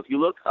pavilion. So if you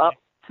look up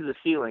to the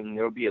ceiling,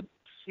 there will be a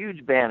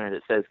huge banner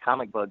that says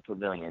Comic Bug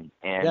Pavilion,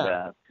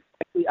 and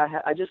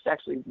I just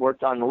actually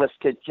worked on the list.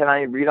 Can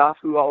I read off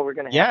who all we're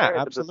going to have?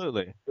 Yeah,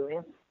 absolutely.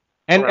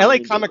 And LA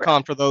Comic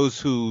Con, for those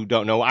who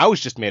don't know, I was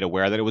just made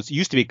aware that it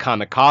used to be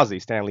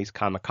Kamikaze, Stanley's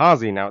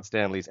Kamikaze. Now it's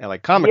Stanley's LA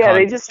Comic Con. Yeah,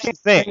 they just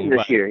changed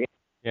this year.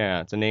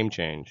 Yeah, it's a name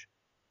change.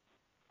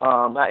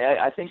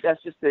 I think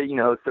that's just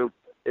so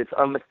it's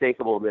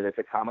unmistakable that it's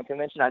a comic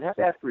convention. I'd have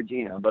to ask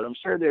Regina, but I'm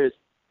sure there's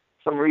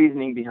some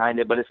reasoning behind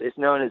it. But it's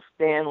known as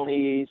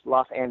Stanley's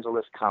Los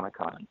Angeles Comic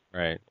Con.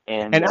 Right.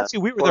 And actually,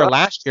 we were there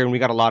last year, and we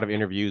got a lot of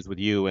interviews with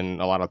you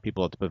and a lot of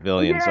people at the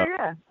pavilion.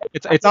 Yeah.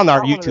 It's on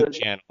our YouTube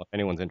channel if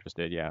anyone's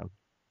interested. Yeah.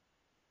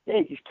 Yeah,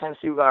 you can kind of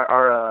see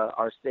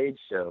our stage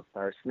show,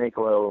 our Snake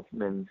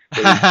Oilman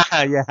stage.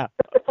 Yeah.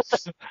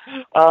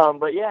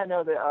 But yeah,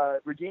 no,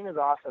 Regina's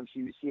awesome.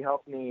 She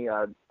helped me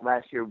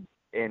last year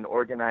in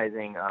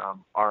organizing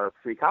our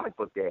Free Comic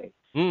Book Day.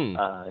 And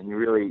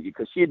really,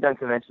 because she had done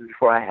conventions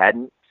before I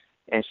hadn't,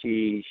 and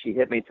she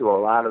hit me to a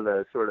lot of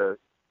the sort of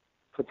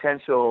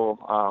potential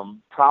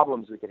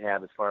problems we could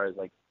have as far as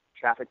like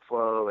traffic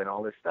flow and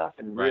all this stuff,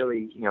 and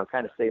really,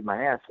 kind of saved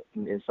my ass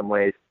in some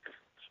ways.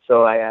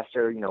 So I asked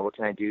her, what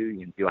can I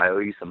do? Do I owe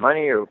you some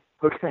money, or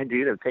what can I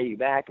do to pay you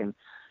back? And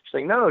she's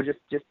like, no, just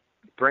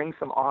bring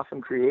some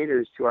awesome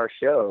creators to our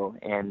show,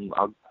 and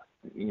I'll,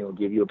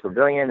 give you a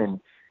pavilion,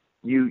 and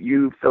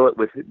you fill it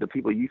with the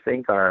people you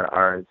think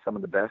are some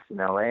of the best in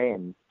LA,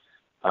 and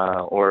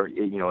or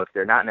if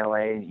they're not in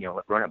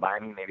LA, run it by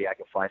me. Maybe I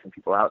can fly some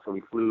people out. So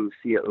we flew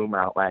Sia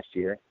out last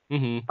year.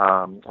 Mm-hmm.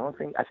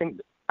 I think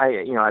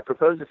I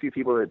proposed a few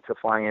people to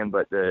fly in,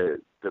 but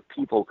the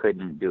people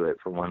couldn't do it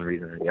for one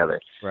reason or the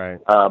other. Right.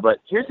 But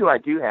here's who I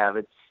do have.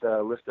 It's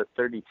a list of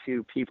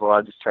 32 people.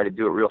 I'll just try to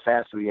do it real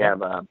fast. We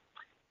have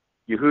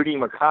Yehudi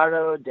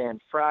Mercado, Dan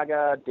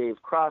Fraga,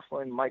 Dave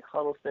Crossland, Mike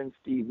Huddleston,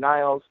 Steve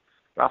Niles,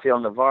 Rafael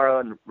Navarro,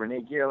 and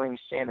Renee Geerling,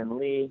 Shannon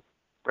Lee,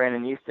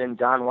 Brandon Houston,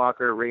 Don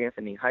Walker, Ray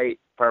Anthony Height,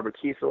 Barbara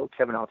Kiesel,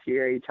 Kevin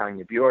Altieri,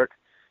 Tanya Bjork,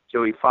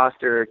 Joey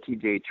Foster,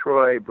 TJ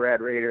Troy,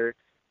 Brad Rader,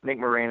 Nick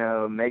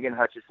Moreno, Megan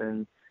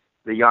Hutchison,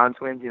 the Yan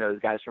twins, those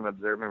guys from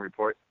Observe and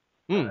Report,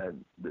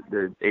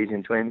 the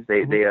Asian twins.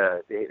 They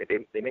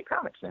make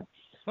comics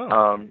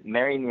now.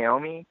 Mary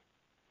Naomi,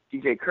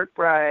 DJ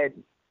Kirkbride,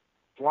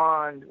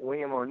 Blonde,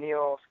 William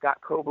O'Neill, Scott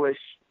Koblish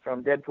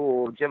from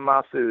Deadpool, Jim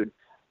Mahfood,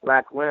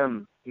 Black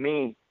Lim,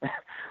 me,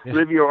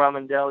 Livia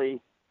Ramondelli,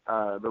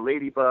 the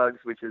Ladybugs,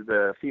 which is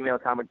the female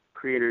comic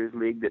creators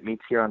league that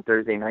meets here on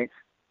Thursday nights,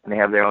 and they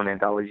have their own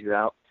anthologies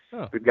out.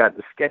 Oh. We've got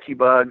the Sketchy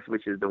Bugs,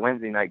 which is the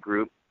Wednesday night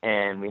group,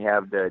 and we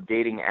have the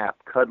dating app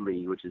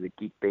Cuddly, which is a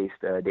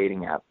geek-based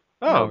dating app.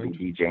 Oh,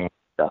 DJ and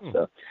stuff.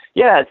 So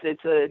yeah,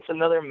 it's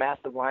another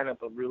massive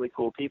lineup of really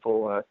cool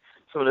people.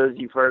 Some of those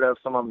you've heard of,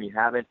 some of them you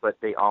haven't, but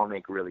they all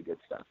make really good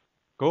stuff.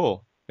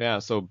 Cool. Yeah,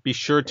 so be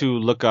sure to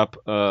look up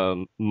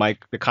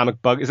Mike, the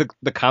Comic Bug. Is it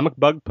the Comic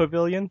Bug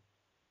Pavilion?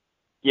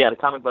 Yeah, the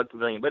Comic Bug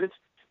Pavilion, but it's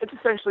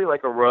essentially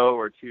like a row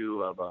or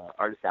two of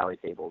artist alley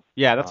tables.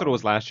 Yeah, that's what it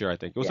was last year, I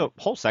think. It was a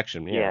whole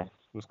section. Yeah. It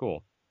was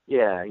cool.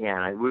 Yeah.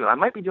 I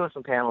might be doing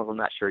some panels. I'm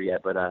not sure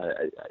yet, but I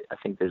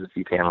think there's a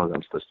few panels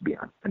I'm supposed to be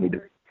on. I need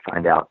to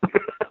find out.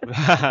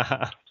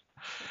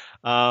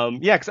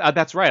 Yeah, 'cause,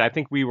 that's right. I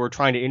think we were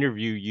trying to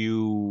interview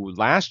you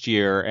last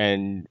year,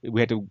 and we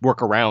had to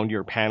work around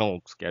your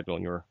panel schedule,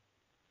 and you're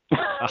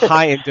a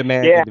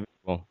high-in-demand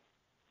individual.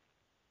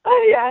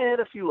 Yeah, I had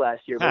a few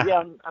last year, but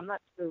yeah, I'm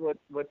not sure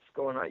what's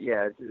going on.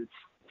 Yeah, it's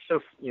so,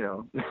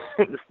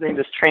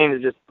 this train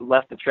has just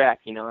left the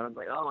track, and I'm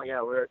like, oh my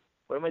God,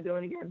 what am I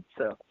doing again?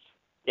 So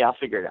yeah, I'll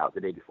figure it out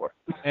the day before.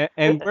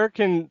 And where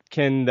can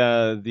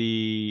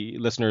the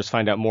listeners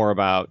find out more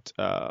about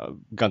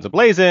Guns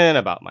A-Blazing,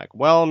 about Mike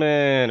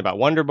Wellman, about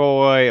Wonder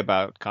Boy,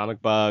 about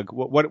Comic Bug?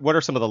 What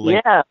are some of the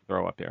links to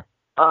throw up there?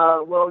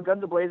 Well,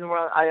 Guns A-Blazing,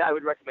 I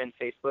would recommend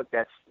Facebook.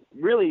 That's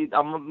really,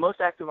 I'm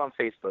most active on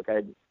Facebook.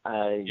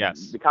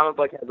 Yes. The Comic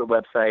Book has a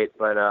website,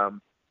 but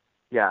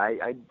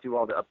I do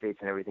all the updates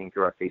and everything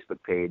through our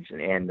Facebook page.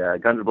 And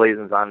Guns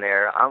A-Blazing's on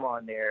there. I'm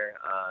on there.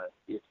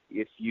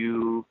 If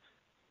you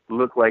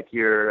look like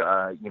you're,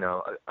 a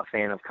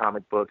fan of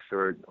comic books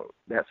or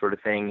that sort of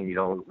thing, and you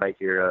don't look like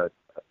you're a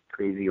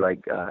crazy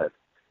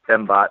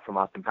fembot from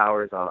Austin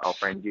Powers, I'll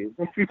friend you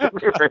if you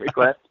put a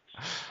request.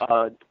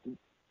 So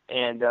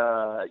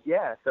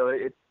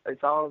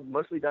it's all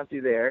mostly done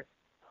through there.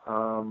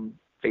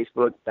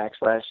 Facebook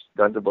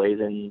 /Guns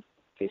A-Blazing,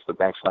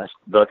 Facebook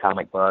 /The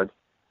Comic Bug.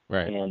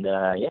 Right. And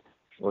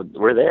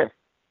we're there.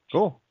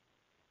 Cool.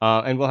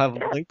 And we'll have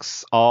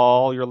links,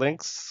 all your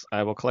links.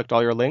 I will collect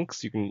all your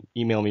links. You can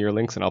email me your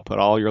links, and I'll put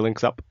all your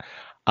links up.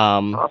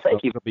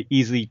 Thank you. It'll be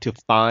easy to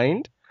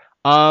find.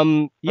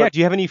 Do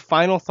you have any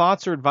final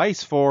thoughts or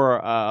advice for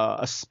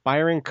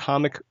aspiring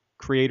comic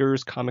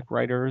creators, comic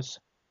writers?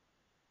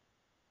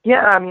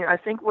 Yeah, I mean, I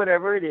think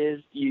whatever it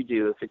is you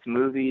do, if it's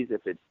movies,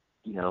 if it's,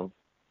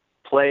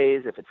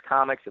 plays, if it's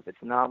comics, if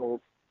it's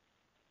novels,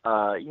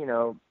 I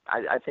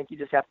think you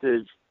just have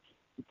to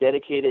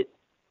dedicate it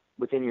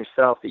within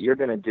yourself that you're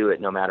going to do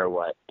it no matter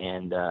what.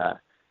 And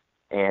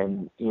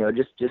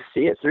just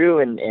see it through.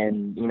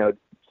 And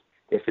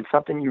if it's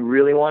something you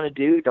really want to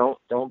do,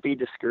 don't be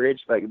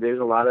discouraged. Like, there's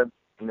a lot of,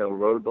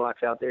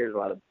 roadblocks out there. There's a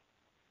lot of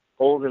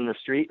holes in the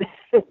street,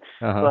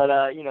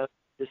 but,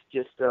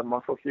 just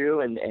muscle through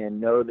and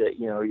know that,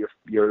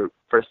 your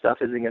first stuff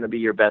isn't going to be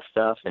your best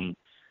stuff. And,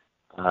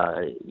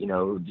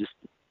 just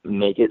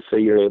make it so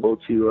you're able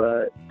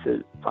to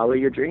follow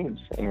your dreams.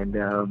 And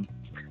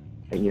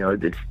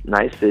it's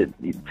nice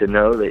to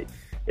know that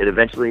it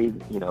eventually,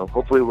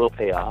 hopefully will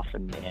pay off.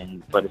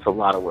 But it's a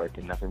lot of work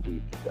and nothing's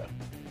easy. So.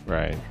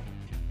 Right.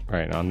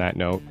 On that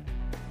note,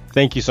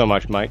 thank you so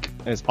much, Mike.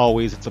 As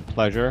always, it's a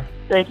pleasure.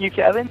 Thank you,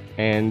 Kevin.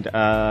 And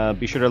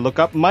be sure to look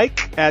up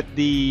Mike at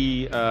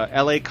the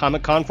LA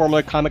Comic Con,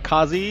 formerly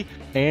Comikaze.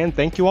 And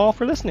thank you all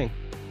for listening.